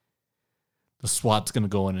 and the SWAT's going to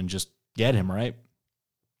go in and just get him, right?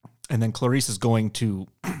 And then Clarice is going to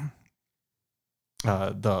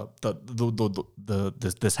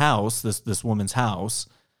this house, this woman's house,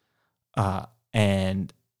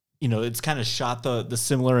 and you know it's kind of shot the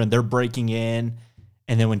similar, and they're breaking in,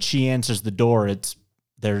 and then when she answers the door,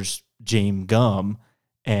 there's James Gum,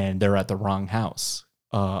 and they're at the wrong house,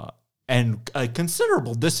 and a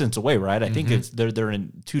considerable distance away, right? I think they're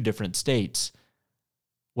in two different states.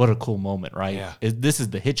 What a cool moment, right? Yeah. This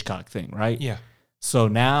is the Hitchcock thing, right? Yeah. So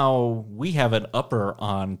now we have an upper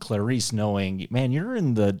on Clarice, knowing, man, you're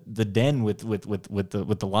in the den with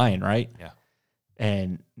the lion, right? Yeah.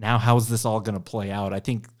 And now how's this all going to play out? I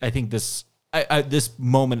think this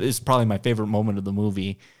moment is probably my favorite moment of the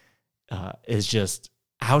movie. Is just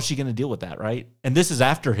how's she going to deal with that, right? And this is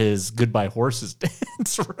after his goodbye horses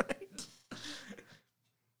dance, right?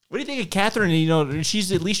 What do you think of Catherine? You know,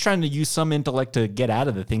 she's at least trying to use some intellect to get out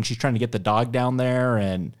of the thing. She's trying to get the dog down there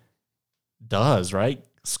and does, right?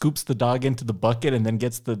 Scoops the dog into the bucket and then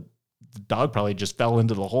gets the dog probably just fell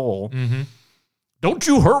into the hole. Mm-hmm. Don't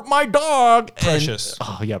you hurt my dog. Precious.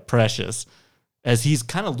 Precious. As he's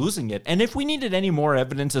kind of losing it. And if we needed any more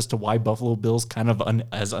evidence as to why Buffalo Bill's kind of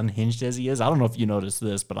as unhinged as he is, I don't know if you noticed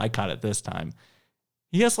this, but I caught it this time.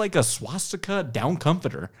 He has like a swastika down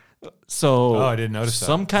comforter. So I didn't notice that.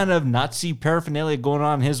 Some kind of Nazi paraphernalia going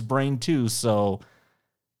on in his brain too. So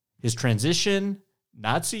his transition,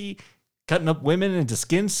 Nazi, cutting up women into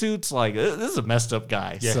skin suits, like this is a messed up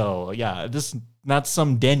guy. Yeah. So yeah, this is not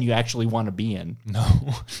some den you actually want to be in.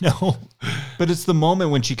 No. But it's the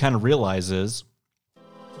moment when she kind of realizes.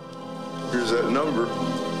 Here's that number.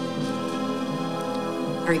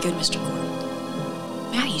 Very good, Mr.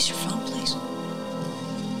 Gordon. May I use your phone, please?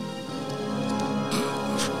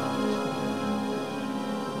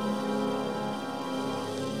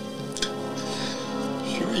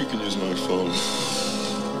 Sure, you can use my phone.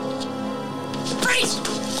 Freeze!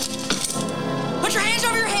 Put your hands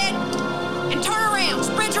over your head and turn around.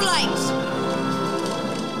 Spread your legs.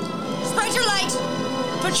 Spread your legs.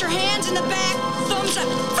 Put your hands in the back. Thumbs up.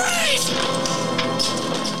 Freeze!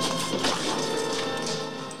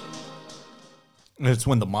 And it's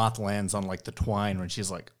when the moth lands on like the twine when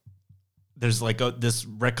she's like, there's like this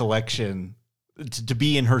recollection to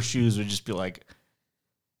be in her shoes would just be like,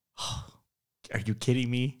 oh, are you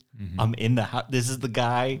kidding me? Mm-hmm. I'm in the house. This is the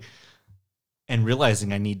guy. And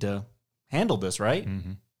realizing I need to handle this, right?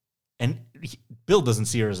 Mm-hmm. And Bill doesn't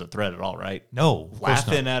see her as a threat at all, right? No.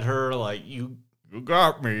 Laughing at her like, you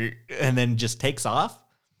got me. And then just takes off.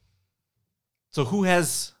 So who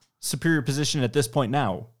has superior position at this point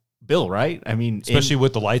now? Bill, right? I mean, especially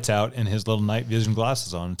with the lights out and his little night vision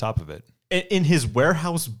glasses on top of it. In his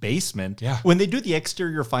warehouse basement. Yeah. When they do the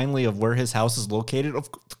exterior finally of where his house is located,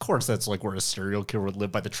 of course, that's like where a serial killer would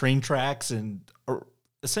live, by the train tracks and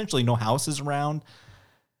essentially no houses around.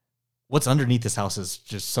 What's underneath this house is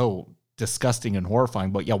just so disgusting and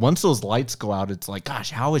horrifying. But yeah, once those lights go out, it's like,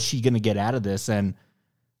 gosh, how is she going to get out of this? And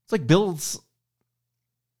it's like Bill's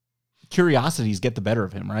curiosities get the better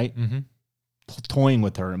of him, right? Mm-hmm. Toying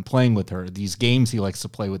with her and playing with her. These games he likes to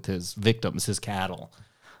play with his victims, his cattle.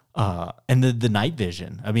 And the night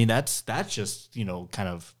vision. I mean, that's just, kind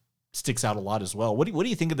of sticks out a lot as well. What do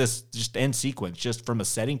you think of this just end sequence, just from a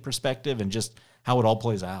setting perspective and just how it all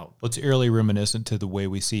plays out? Well, it's eerily reminiscent to the way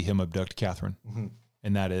we see him abduct Catherine. Mm-hmm.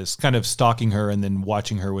 And that is kind of stalking her and then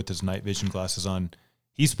watching her with his night vision glasses on.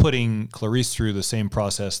 He's putting Clarice through the same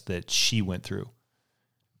process that she went through.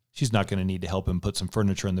 She's not going to need to help him put some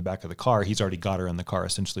furniture in the back of the car. He's already got her in the car,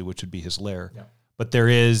 essentially, which would be his lair. Yeah. But there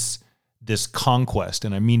is this conquest,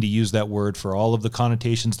 and I mean to use that word for all of the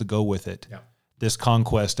connotations that go with it. Yeah. This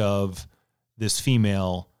conquest of this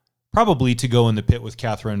female, probably to go in the pit with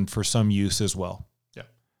Catherine for some use as well.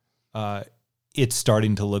 Yeah. It's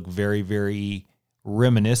starting to look very, very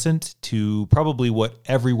reminiscent to probably what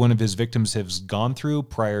every one of his victims has gone through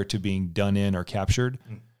prior to being done in or captured.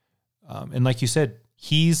 And like you said,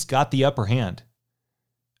 he's got the upper hand.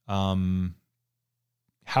 How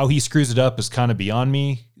he screws it up is kind of beyond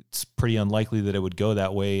me. It's pretty unlikely that it would go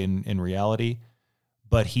that way in reality.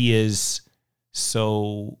 But he is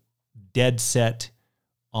so dead set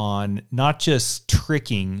on not just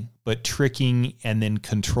tricking, but tricking and then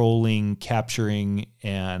controlling, capturing,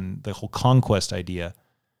 and the whole conquest idea.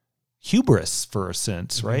 Hubris, for a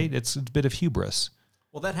sense, mm-hmm. right? It's a bit of hubris.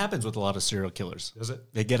 Well, that happens with a lot of serial killers. Does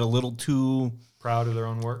it? They get a little too proud of their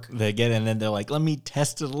own work. They get, and then they're like, let me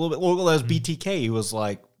test it a little bit. Well, that was BTK. He was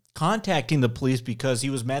like contacting the police because he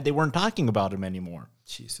was mad they weren't talking about him anymore.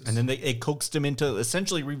 Jesus. And then they coaxed him into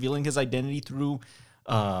essentially revealing his identity through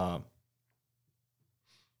the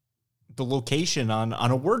location on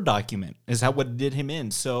a Word document is how what did him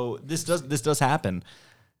in. So this does happen.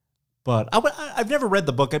 But I've never read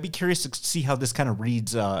the book. I'd be curious to see how this kind of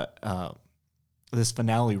reads. This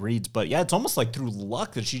finale reads, but yeah, it's almost like through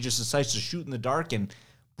luck that she just decides to shoot in the dark and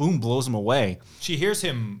boom, blows him away. She hears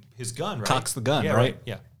his gun, right? Cocks the gun, yeah, right?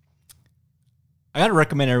 Yeah. I got to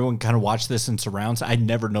recommend everyone kind of watch this in surrounds. I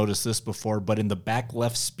never noticed this before, but in the back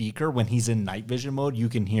left speaker, when he's in night vision mode, you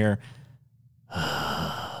can hear,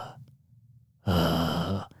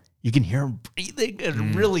 you can hear him breathing. It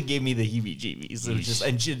really gave me the heebie-jeebies. It was just,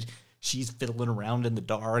 and she's fiddling around in the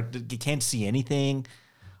dark. You can't see anything.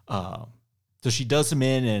 So she does him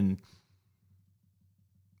in, and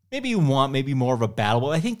maybe you want maybe more of a battle.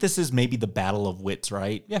 I think this is maybe the battle of wits,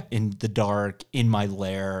 right? Yeah. In the dark, in my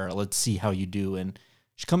lair. Let's see how you do. And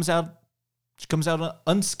she comes out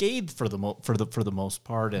unscathed for the most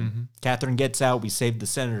part. And Catherine gets out. We save the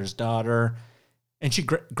senator's daughter, and she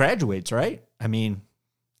graduates, right? I mean,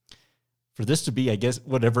 for this to be, I guess,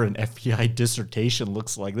 whatever an FBI dissertation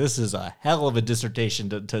looks like, this is a hell of a dissertation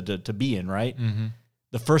to be in, right? Mm-hmm.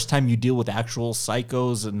 The first time you deal with actual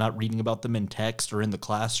psychos and not reading about them in text or in the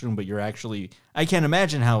classroom, but you're actually, I can't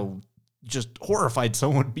imagine how just horrified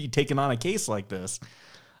someone would be taking on a case like this.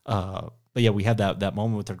 But yeah, we had that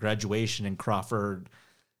moment with her graduation, and Crawford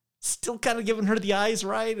still kind of giving her the eyes,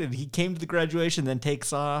 right? And he came to the graduation, then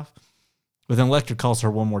takes off. But then Lecter calls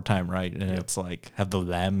her one more time, right? And it's like, have the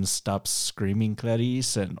lambs stopped screaming,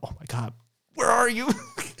 Clarice? And oh my God, where are you?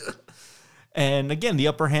 And again, the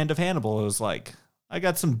upper hand of Hannibal was like, I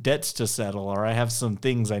got some debts to settle, or I have some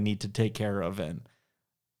things I need to take care of. And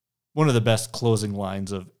one of the best closing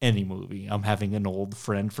lines of any movie, I'm having an old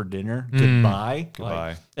friend for dinner. Goodbye. Goodbye.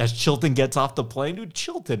 Like, as Chilton gets off the plane, dude,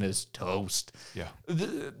 Chilton is toast. Yeah.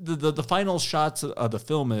 The final shots of the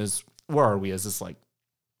film is, where are we? Is this like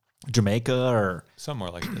Jamaica or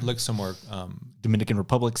Somewhere like it looks somewhere. Dominican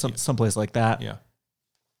Republic, someplace like that? Yeah.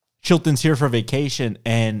 Chilton's here for vacation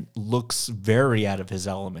and looks very out of his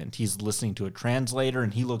element. He's listening to a translator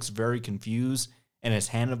and he looks very confused. And as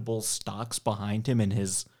Hannibal stalks behind him in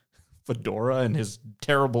his fedora and his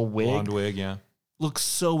terrible wig, Blonde wig, yeah, looks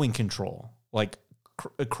so in control. Like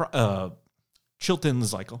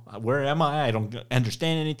Chilton's like, oh, where am I? I don't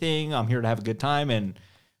understand anything. I'm here to have a good time. And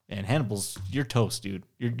Hannibal's, you're toast, dude.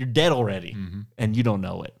 You're dead already, and you don't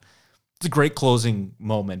know it. It's a great closing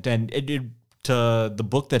moment, and to the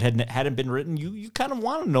book that hadn't been written, you kind of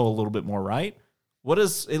want to know a little bit more, right? What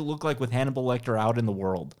does it look like with Hannibal Lecter out in the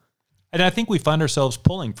world? And I think we find ourselves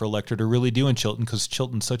pulling for Lecter to really do in Chilton, because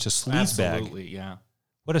Chilton's such a sleazebag. Absolutely, yeah.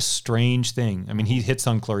 What a strange thing. I mean, he hits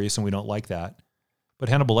on Clarice, and we don't like that. But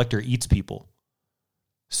Hannibal Lecter eats people.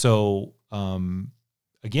 So,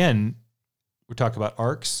 again, we're talking about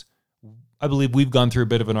arcs. I believe we've gone through a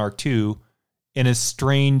bit of an arc, too. In a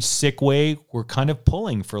strange, sick way, we're kind of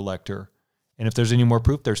pulling for Lecter. And if there's any more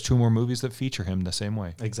proof, there's 2 more movies that feature him the same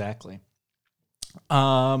way. Exactly.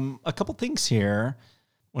 A couple things here.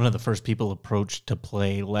 One of the first people approached to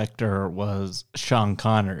play Lecter was Sean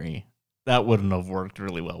Connery. That wouldn't have worked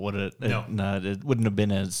really well, would it? No. It wouldn't have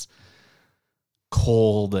been as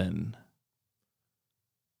cold and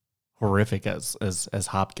horrific as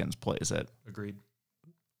Hopkins plays it. Agreed.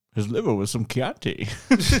 His liver was some Chianti.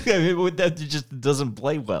 I mean, that just doesn't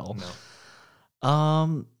play well.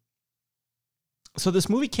 No. So this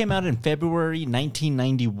movie came out in February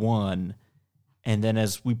 1991. And then,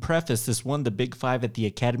 as we preface, this won the Big Five at the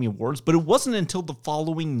Academy Awards, but it wasn't until the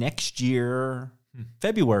following next year,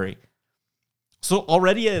 February. So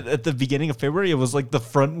already at the beginning of February, it was like the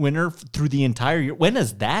front winner through the entire year. When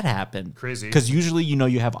does that happen? Crazy. Because usually,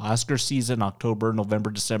 you have Oscar season, October, November,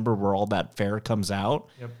 December, where all that fare comes out.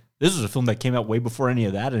 Yep. This is a film that came out way before any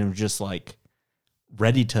of that, and it was just like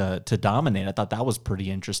ready to dominate. I thought that was pretty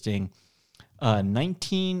interesting.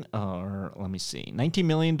 $19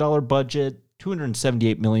 million budget.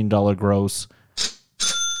 $278 million gross.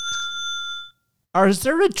 Is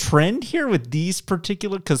there a trend here with these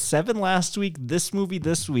particular? Because 7 last week, this movie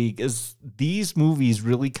this week, is these movies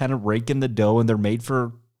really kind of rake in the dough, and they're made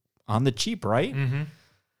for on the cheap, right? Mm-hmm.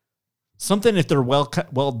 Something, if they're well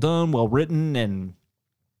done, well written, and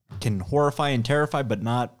can horrify and terrify, but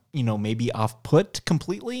not maybe off put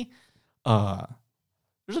completely.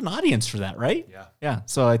 There's an audience for that, right? Yeah.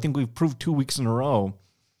 So I think we've proved 2 weeks in a row.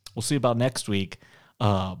 We'll see about next week.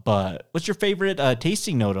 But what's your favorite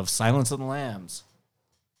tasting note of Silence of the Lambs?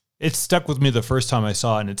 It stuck with me the first time I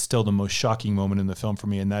saw it, and it's still the most shocking moment in the film for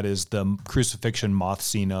me, and that is the crucifixion moth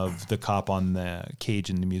scene of the cop on the cage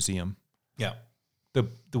in the museum. Yeah. The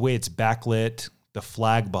way it's backlit, the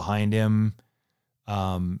flag behind him,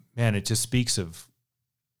 man, it just speaks of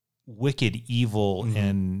wicked evil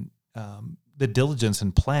and the diligence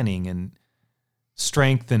and planning and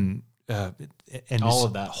strength and all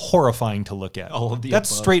of that, horrifying to look at. All of the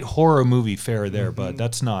that's above. Straight horror movie fare there, but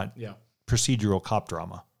that's not procedural cop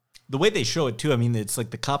drama. The way they show it too, I mean, it's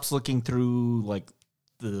like the cops looking through like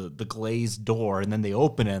the glazed door, and then they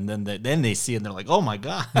open it, and then they see it, and they're like, "Oh my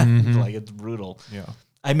god!" Like, it's brutal. Yeah,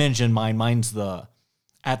 I mentioned mine. Mine's the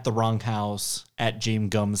at the wrong house, at James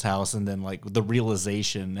Gumm's house, and then like the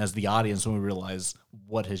realization as the audience when we realize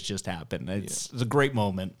what has just happened. It's a great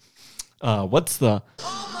moment. What's the?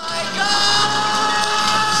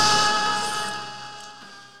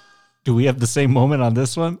 Do we have the same moment on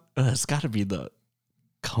this one? It's got to be the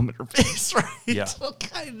cum in her face, right? Yeah. So,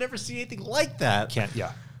 I've never seen anything like that.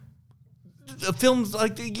 Yeah. Films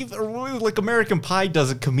like American Pie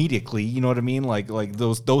does it comedically, you know what I mean? Like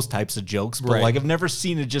those types of jokes. But Right. like I've never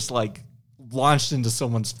seen it just like launched into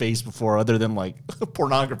someone's face before, other than like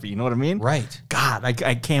pornography. You know what I mean? Right. God,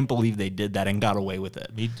 I can't believe they did that and got away with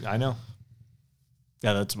it. I know.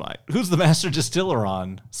 Yeah, that's mine. Who's the master distiller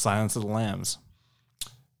on Silence of the Lambs?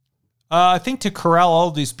 I think to corral all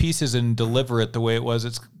of these pieces and deliver it the way it was,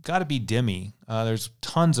 it's got to be Demi. There's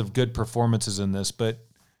tons of good performances in this, but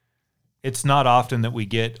it's not often that we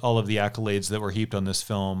get all of the accolades that were heaped on this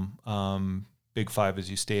film. Big Five, as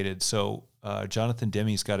you stated. So Jonathan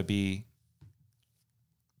Demi's got to be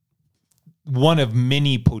one of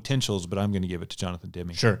many potentials, but I'm going to give it to Jonathan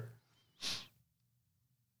Demme. Sure.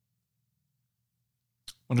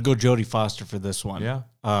 I'm going to go Jodie Foster for this one. Yeah.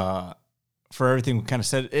 For everything we kind of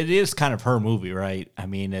said, it is kind of her movie, right? I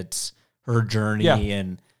mean, it's her journey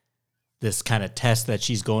and this kind of test that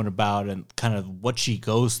she's going about and kind of what she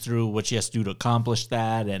goes through, what she has to do to accomplish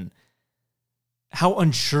that, and how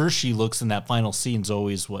unsure she looks in that final scene is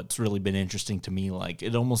always what's really been interesting to me. Like,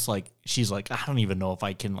 it almost like she's like, I don't even know if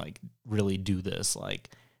I can like really do this. Like,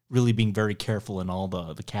 really being very careful in all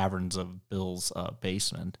the caverns of Bill's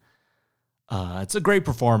basement. It's a great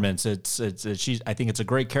performance. I think it's a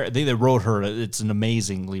great character. They wrote her. It's an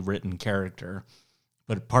amazingly written character,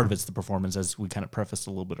 but part of it's the performance, as we kind of prefaced a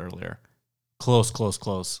little bit earlier. Close.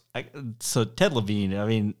 So Ted Levine, I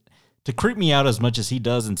mean, to creep me out as much as he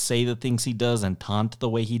does and say the things he does and taunt the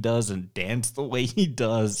way he does and dance the way he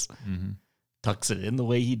does, tucks it in the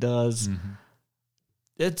way he does.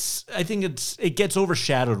 I think it gets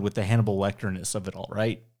overshadowed with the Hannibal Lecter-ness of it all,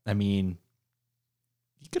 right? I mean,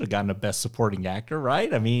 he could have gotten a Best Supporting Actor,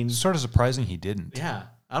 right? I mean, It's sort of surprising he didn't. yeah.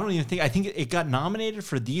 I think it got nominated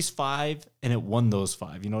for these 5 and it won those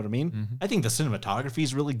 5. You know what I mean? I think the cinematography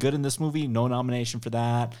is really good in this movie. No nomination for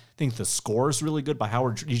that. I think the score is really good by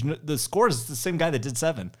Howard. The score is the same guy that did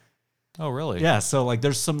 7. Oh, really? Yeah. So like,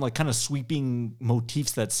 there's some like kind of sweeping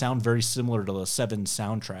motifs that sound very similar to the 7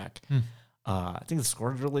 soundtrack. I think the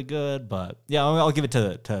score is really good, but yeah, I'll give it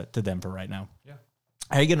to them for right now. Yeah.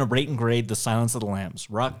 How are you going to rate and grade The Silence of the Lambs?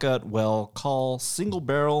 Rock Gut, Well, Call, Single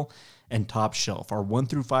Barrel, and Top Shelf. Our 1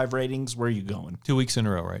 through 5 ratings, where are you going? 2 weeks in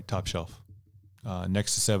a row, right? Top Shelf.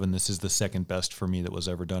 Next to 7, this is the second best for me that was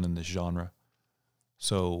ever done in this genre.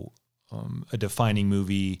 So a defining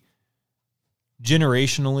movie,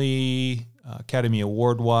 generationally, Academy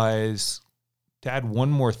Award-wise. To add one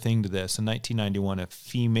more thing to this, in 1991, a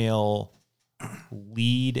female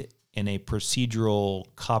lead in a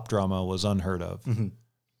procedural cop drama was unheard of.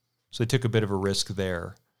 So they took a bit of a risk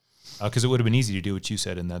there. Because it would have been easy to do what you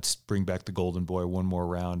said, and that's bring back the Golden Boy one more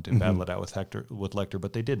round and battle it out with Lecter,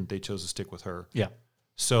 but they didn't. They chose to stick with her. Yeah.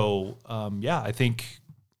 So, I think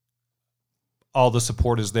all the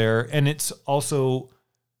support is there, and it's also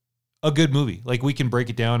a good movie. Like, we can break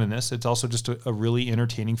it down in this. It's also just a really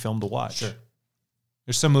entertaining film to watch. Sure.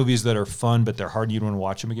 There's some movies that are fun, but they're hard and you don't want to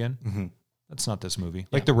watch them again. That's not this movie.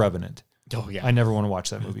 Like The Revenant. Oh, yeah. I never want to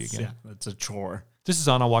watch that movie again. Yeah, that's a chore. This is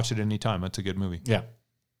on. I'll watch it anytime. It's a good movie. Yeah.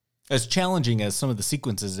 As challenging as some of the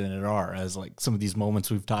sequences in it are, as like some of these moments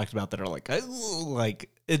we've talked about that are like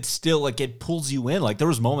it's still like it pulls you in. Like there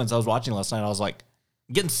was moments I was watching last night, I was like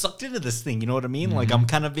getting sucked into this thing. You know what I mean? Like I'm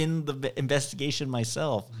kind of in the investigation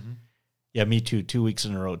myself. Yeah, me too. 2 weeks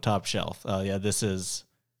in a row, Top Shelf. Yeah, this is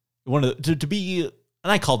one of the, to be,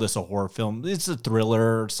 and I call this a horror film. It's a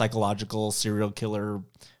thriller, psychological, serial killer,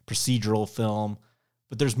 procedural film.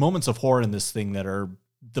 But there's moments of horror in this thing that are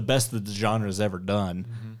the best that the genre has ever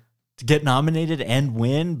done. To get nominated and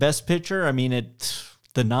win Best Picture, I mean,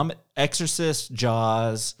 Exorcist,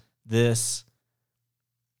 Jaws, this,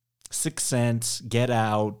 Sixth Sense, Get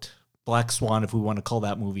Out, Black Swan, if we want to call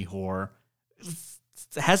that movie horror,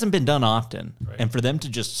 it hasn't been done often. Right. And for them to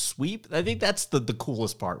just sweep, I think that's the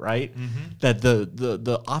coolest part, right? That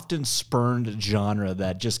the often spurned genre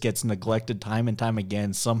that just gets neglected time and time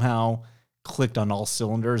again somehow clicked on all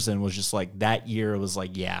cylinders and was just like, that year it was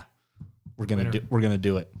like, yeah, we're gonna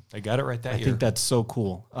do it. I got it right that year. I think that's so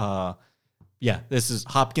cool. This is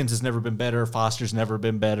Hopkins has never been better. Foster's never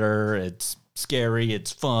been better. It's scary.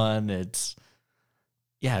 It's fun. It's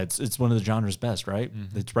one of the genre's best, right?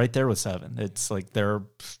 It's right there with 7. It's like they're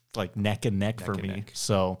like neck and neck for me.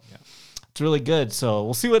 So it's really good. So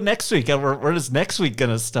we'll see what next week. Where does next week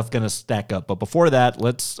gonna stack up? But before that,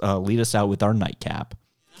 let's lead us out with our nightcap.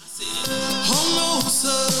 Oh no,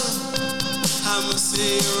 sir, I must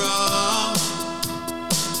say you're wrong.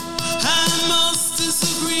 I must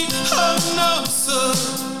disagree. Oh no, sir,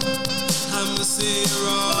 I must say you're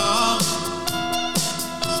wrong.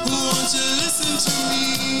 Won't you listen to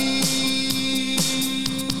me?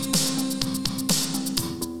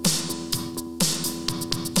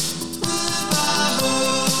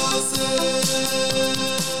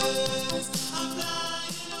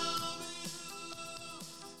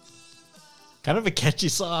 kind of a catchy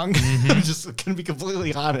song. I'm just going to be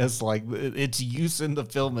completely honest. Like, its use in the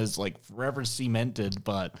film is like forever cemented.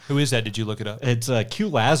 But Who is that? Did you look it up? it's Q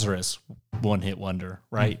Lazarus, one hit wonder,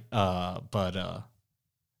 right? But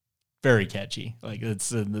very catchy. Like,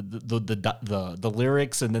 it's the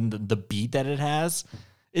lyrics and then the beat that it has.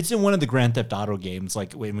 It's in one of the Grand Theft Auto games.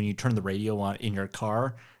 Like when you turn the radio on in your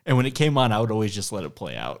car, and when it came on, I would always just let it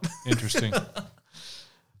play out. Interesting.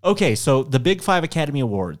 Okay, so the big 5 Academy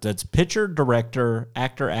Awards. That's picture, director,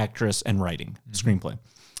 actor, actress, and writing, screenplay.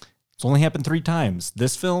 It's only happened 3 times.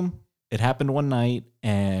 This film, it happened one night,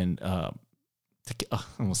 and I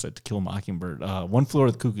almost said To Kill a Mockingbird. One Flew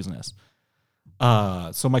Over the Cuckoo's Nest.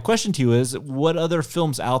 So my question to you is, what other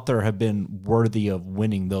films out there have been worthy of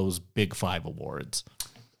winning those big 5 awards?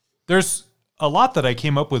 There's a lot that I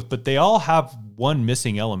came up with, but they all have one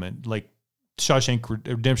missing element. Like Shawshank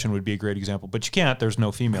Redemption would be a great example, but you can't. There's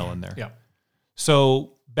no female in there. Yeah.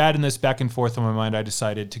 So bad in this back and forth in my mind, I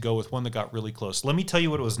decided to go with one that got really close. Let me tell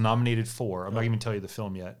you what it was nominated for. I'm not even tell you the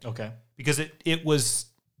film yet. Okay. Because it was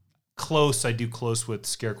close. I do close with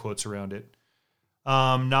scare quotes around it.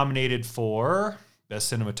 Nominated for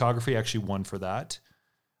Best Cinematography, actually won for that.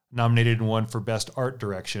 Nominated and won for Best Art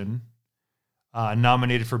Direction.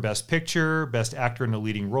 Nominated for Best Picture, Best Actor in a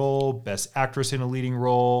Leading Role, Best Actress in a Leading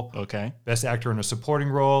Role, Okay. Best Actor in a Supporting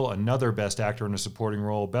Role, another Best Actor in a Supporting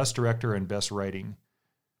Role, Best Director, and Best Writing.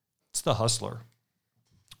 It's The Hustler.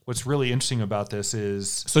 What's really interesting about this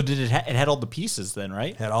is So did it had all the pieces then,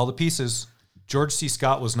 right? it had all the pieces. George C.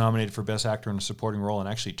 Scott was nominated for Best Actor in a Supporting Role and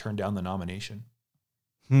actually turned down the nomination.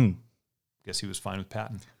 Guess he was fine with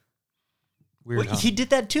Patton. Weird, Well, huh? he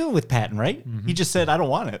did that too with Patton, right? He just said, I don't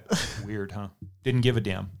want it. Weird, huh? Didn't give a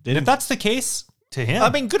damn. Didn't. If that's the case, to him.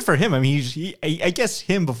 I mean, good for him. I mean, I guess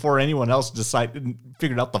him before anyone else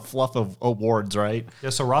figured out the fluff of awards, right?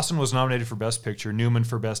 Yeah, so Rawson was nominated for Best Picture, Newman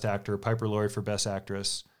for Best Actor, Piper Laurie for Best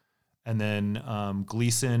Actress, and then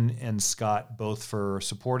Gleason and Scott both for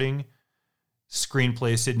Supporting.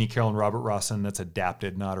 Screenplay, Sidney Carroll and Robert Rawson. That's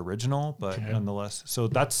adapted, not original, but nonetheless. So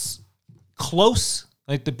that's close.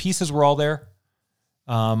 Like the pieces were all there.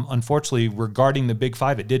 Unfortunately, regarding the big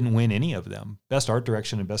 5, it didn't win any of them. Best Art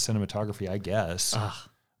Direction and Best Cinematography, I guess.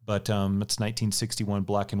 But it's 1961,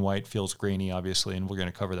 black and white, feels grainy, obviously, and we're going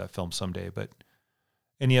to cover that film someday.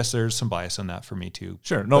 And yes, there's some bias on that for me too.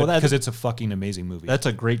 Sure. No, because it's a fucking amazing movie. That's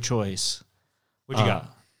a great choice. What you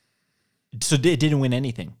got? So it didn't win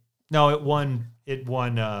anything. No, it won. It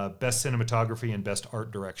won Best Cinematography and Best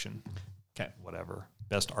Art Direction. Okay. Whatever.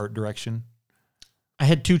 Best Art Direction. I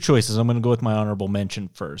had 2 choices. I'm going to go with my honorable mention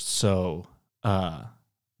first. So,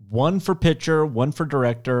 1 for picture, 1 for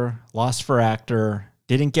director, lost for actor,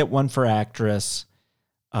 didn't get 1 for actress,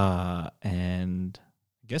 and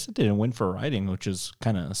I guess it didn't win for writing, which is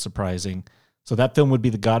kind of surprising. So that film would be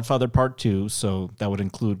The Godfather Part 2. So that would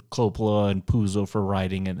include Coppola and Puzo for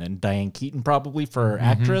writing, and then Diane Keaton probably for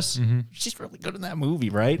actress. She's really good in that movie,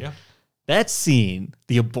 right? Yeah. That scene,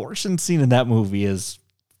 the abortion scene in that movie, is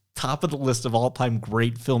top of the list of all-time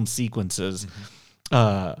great film sequences.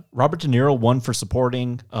 Robert De Niro won for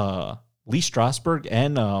supporting. Lee Strasberg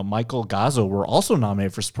and Michael Gazzo were also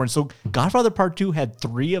nominated for supporting. So Godfather Part 2 had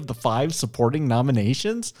 3 of the 5 supporting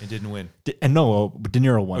nominations. It didn't win. And no, De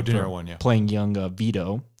Niro won. Oh, De Niro for won, yeah. Playing young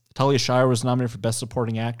Vito. Talia Shire was nominated for Best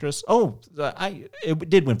Supporting Actress. It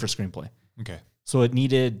did win for screenplay. Okay. So it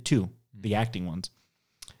needed 2, the acting ones.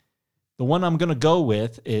 The one I'm going to go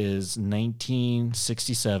with is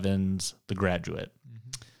 1967's The Graduate.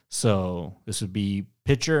 So this would be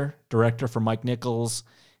picture, director for Mike Nichols,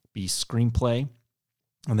 be screenplay,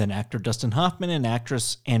 and then actor Dustin Hoffman and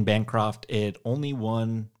actress Anne Bancroft. It only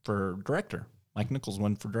won for director. Mike Nichols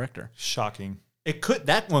won for director. Shocking.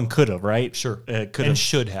 That one could have, right? Sure. It could And have.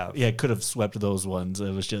 should have. Yeah, it could have swept those ones.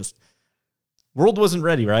 It was just, world wasn't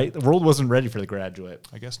ready, right? The world wasn't ready for The Graduate.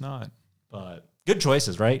 I guess not. But good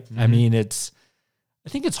choices, right? I mean, I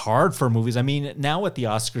think it's hard for movies. I mean, now what the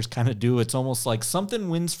Oscars kind of do, it's almost like something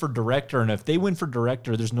wins for director, and if they win for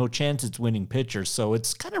director, there's no chance it's winning picture. So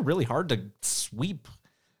it's kind of really hard to sweep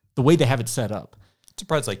the way they have it set up. I'm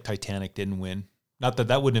surprised like Titanic didn't win. Not that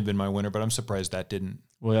that wouldn't have been my winner, but I'm surprised that didn't.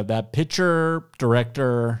 We have that picture,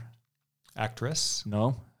 director, Actress.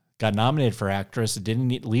 no, got nominated for actress.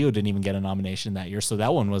 Leo didn't even get a nomination that year, so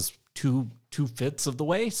that one was two-fifths of the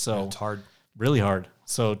way. So It's hard. really hard.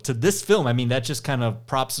 So to this film, I mean, that just kind of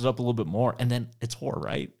props it up a little bit more. And then it's horror,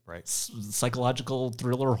 right? Right. Psychological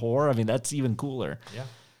thriller horror. I mean, that's even cooler. Yeah.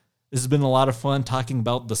 This has been a lot of fun talking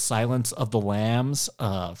about The Silence of the Lambs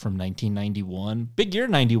from 1991. Big year,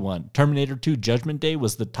 91. Terminator 2 Judgment Day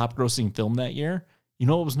was the top grossing film that year. You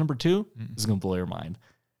know what was number 2? This is going to blow your mind.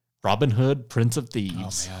 Robin Hood, Prince of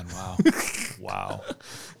Thieves. Oh, man, wow. Wow.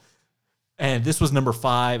 And this was number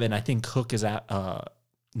 5, and I think Hook is at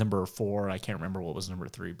number 4. I can't remember what was number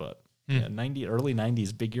 3, but yeah, early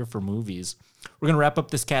 90s, big year for movies. We're going to wrap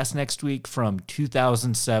up this cast next week from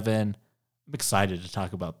 2007. I'm excited to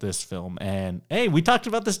talk about this film. And, hey, we talked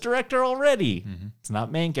about this director already. It's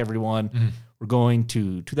not Mank, everyone. We're going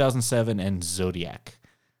to 2007 and Zodiac.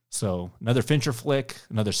 So another Fincher flick,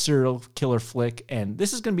 another serial killer flick. And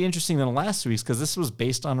this is going to be interesting than the last 2 weeks because this was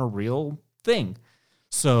based on a real thing.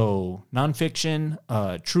 So nonfiction,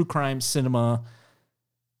 true crime cinema.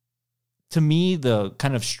 To me, the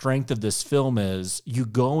kind of strength of this film is you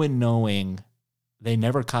go in knowing they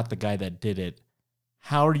never caught the guy that did it.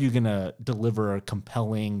 How are you going to deliver a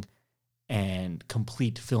compelling and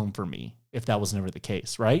complete film for me if that was never the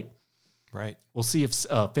case, right? Right. We'll see if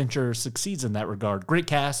Fincher succeeds in that regard. Great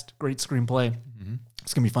cast, great screenplay.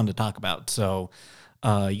 It's going to be fun to talk about. So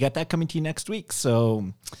you got that coming to you next week.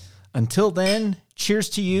 So until then, cheers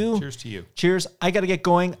to you. Cheers to you. Cheers. I got to get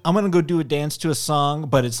going. I'm going to go do a dance to a song,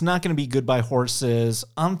 but it's not going to be Goodbye Horses.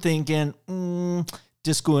 I'm thinking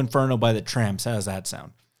Disco Inferno by the Tramps. How does that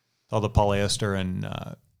sound? All the polyester and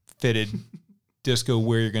fitted disco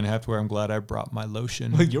wear you're going to have to wear. I'm glad I brought my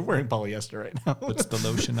lotion. You're wearing polyester right now. Puts the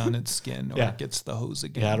lotion on its skin or Yeah. it gets the hose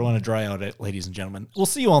again. Yeah, I don't want to dry out it, ladies and gentlemen. We'll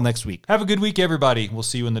see you all next week. Have a good week, everybody. We'll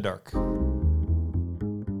see you in the dark.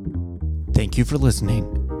 Thank you for listening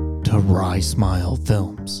to Rye Smile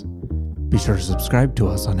Films. Be sure to subscribe to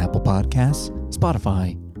us on Apple Podcasts,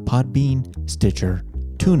 Spotify, Podbean, Stitcher,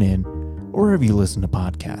 TuneIn, or wherever you listen to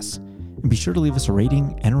podcasts. And be sure to leave us a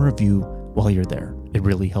rating and a review while you're there. It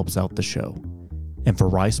really helps out the show. And for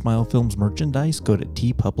Rye Smile Films merchandise, go to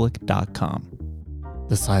tpublic.com.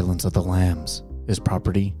 The Silence of the Lambs is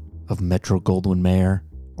property of Metro-Goldwyn-Mayer,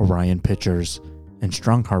 Orion Pictures, and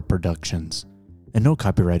Strongheart Productions, and no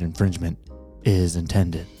copyright infringement is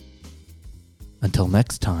intended. Until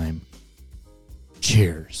next time,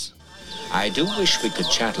 cheers. I do wish we could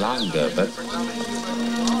chat longer, but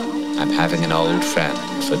I'm having an old friend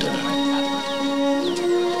for dinner.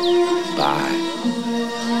 Bye.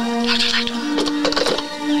 Dr. Light.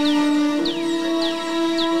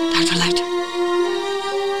 Dr. Light.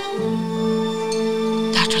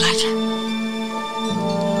 Dr. Light.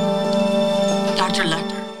 Dr. Light.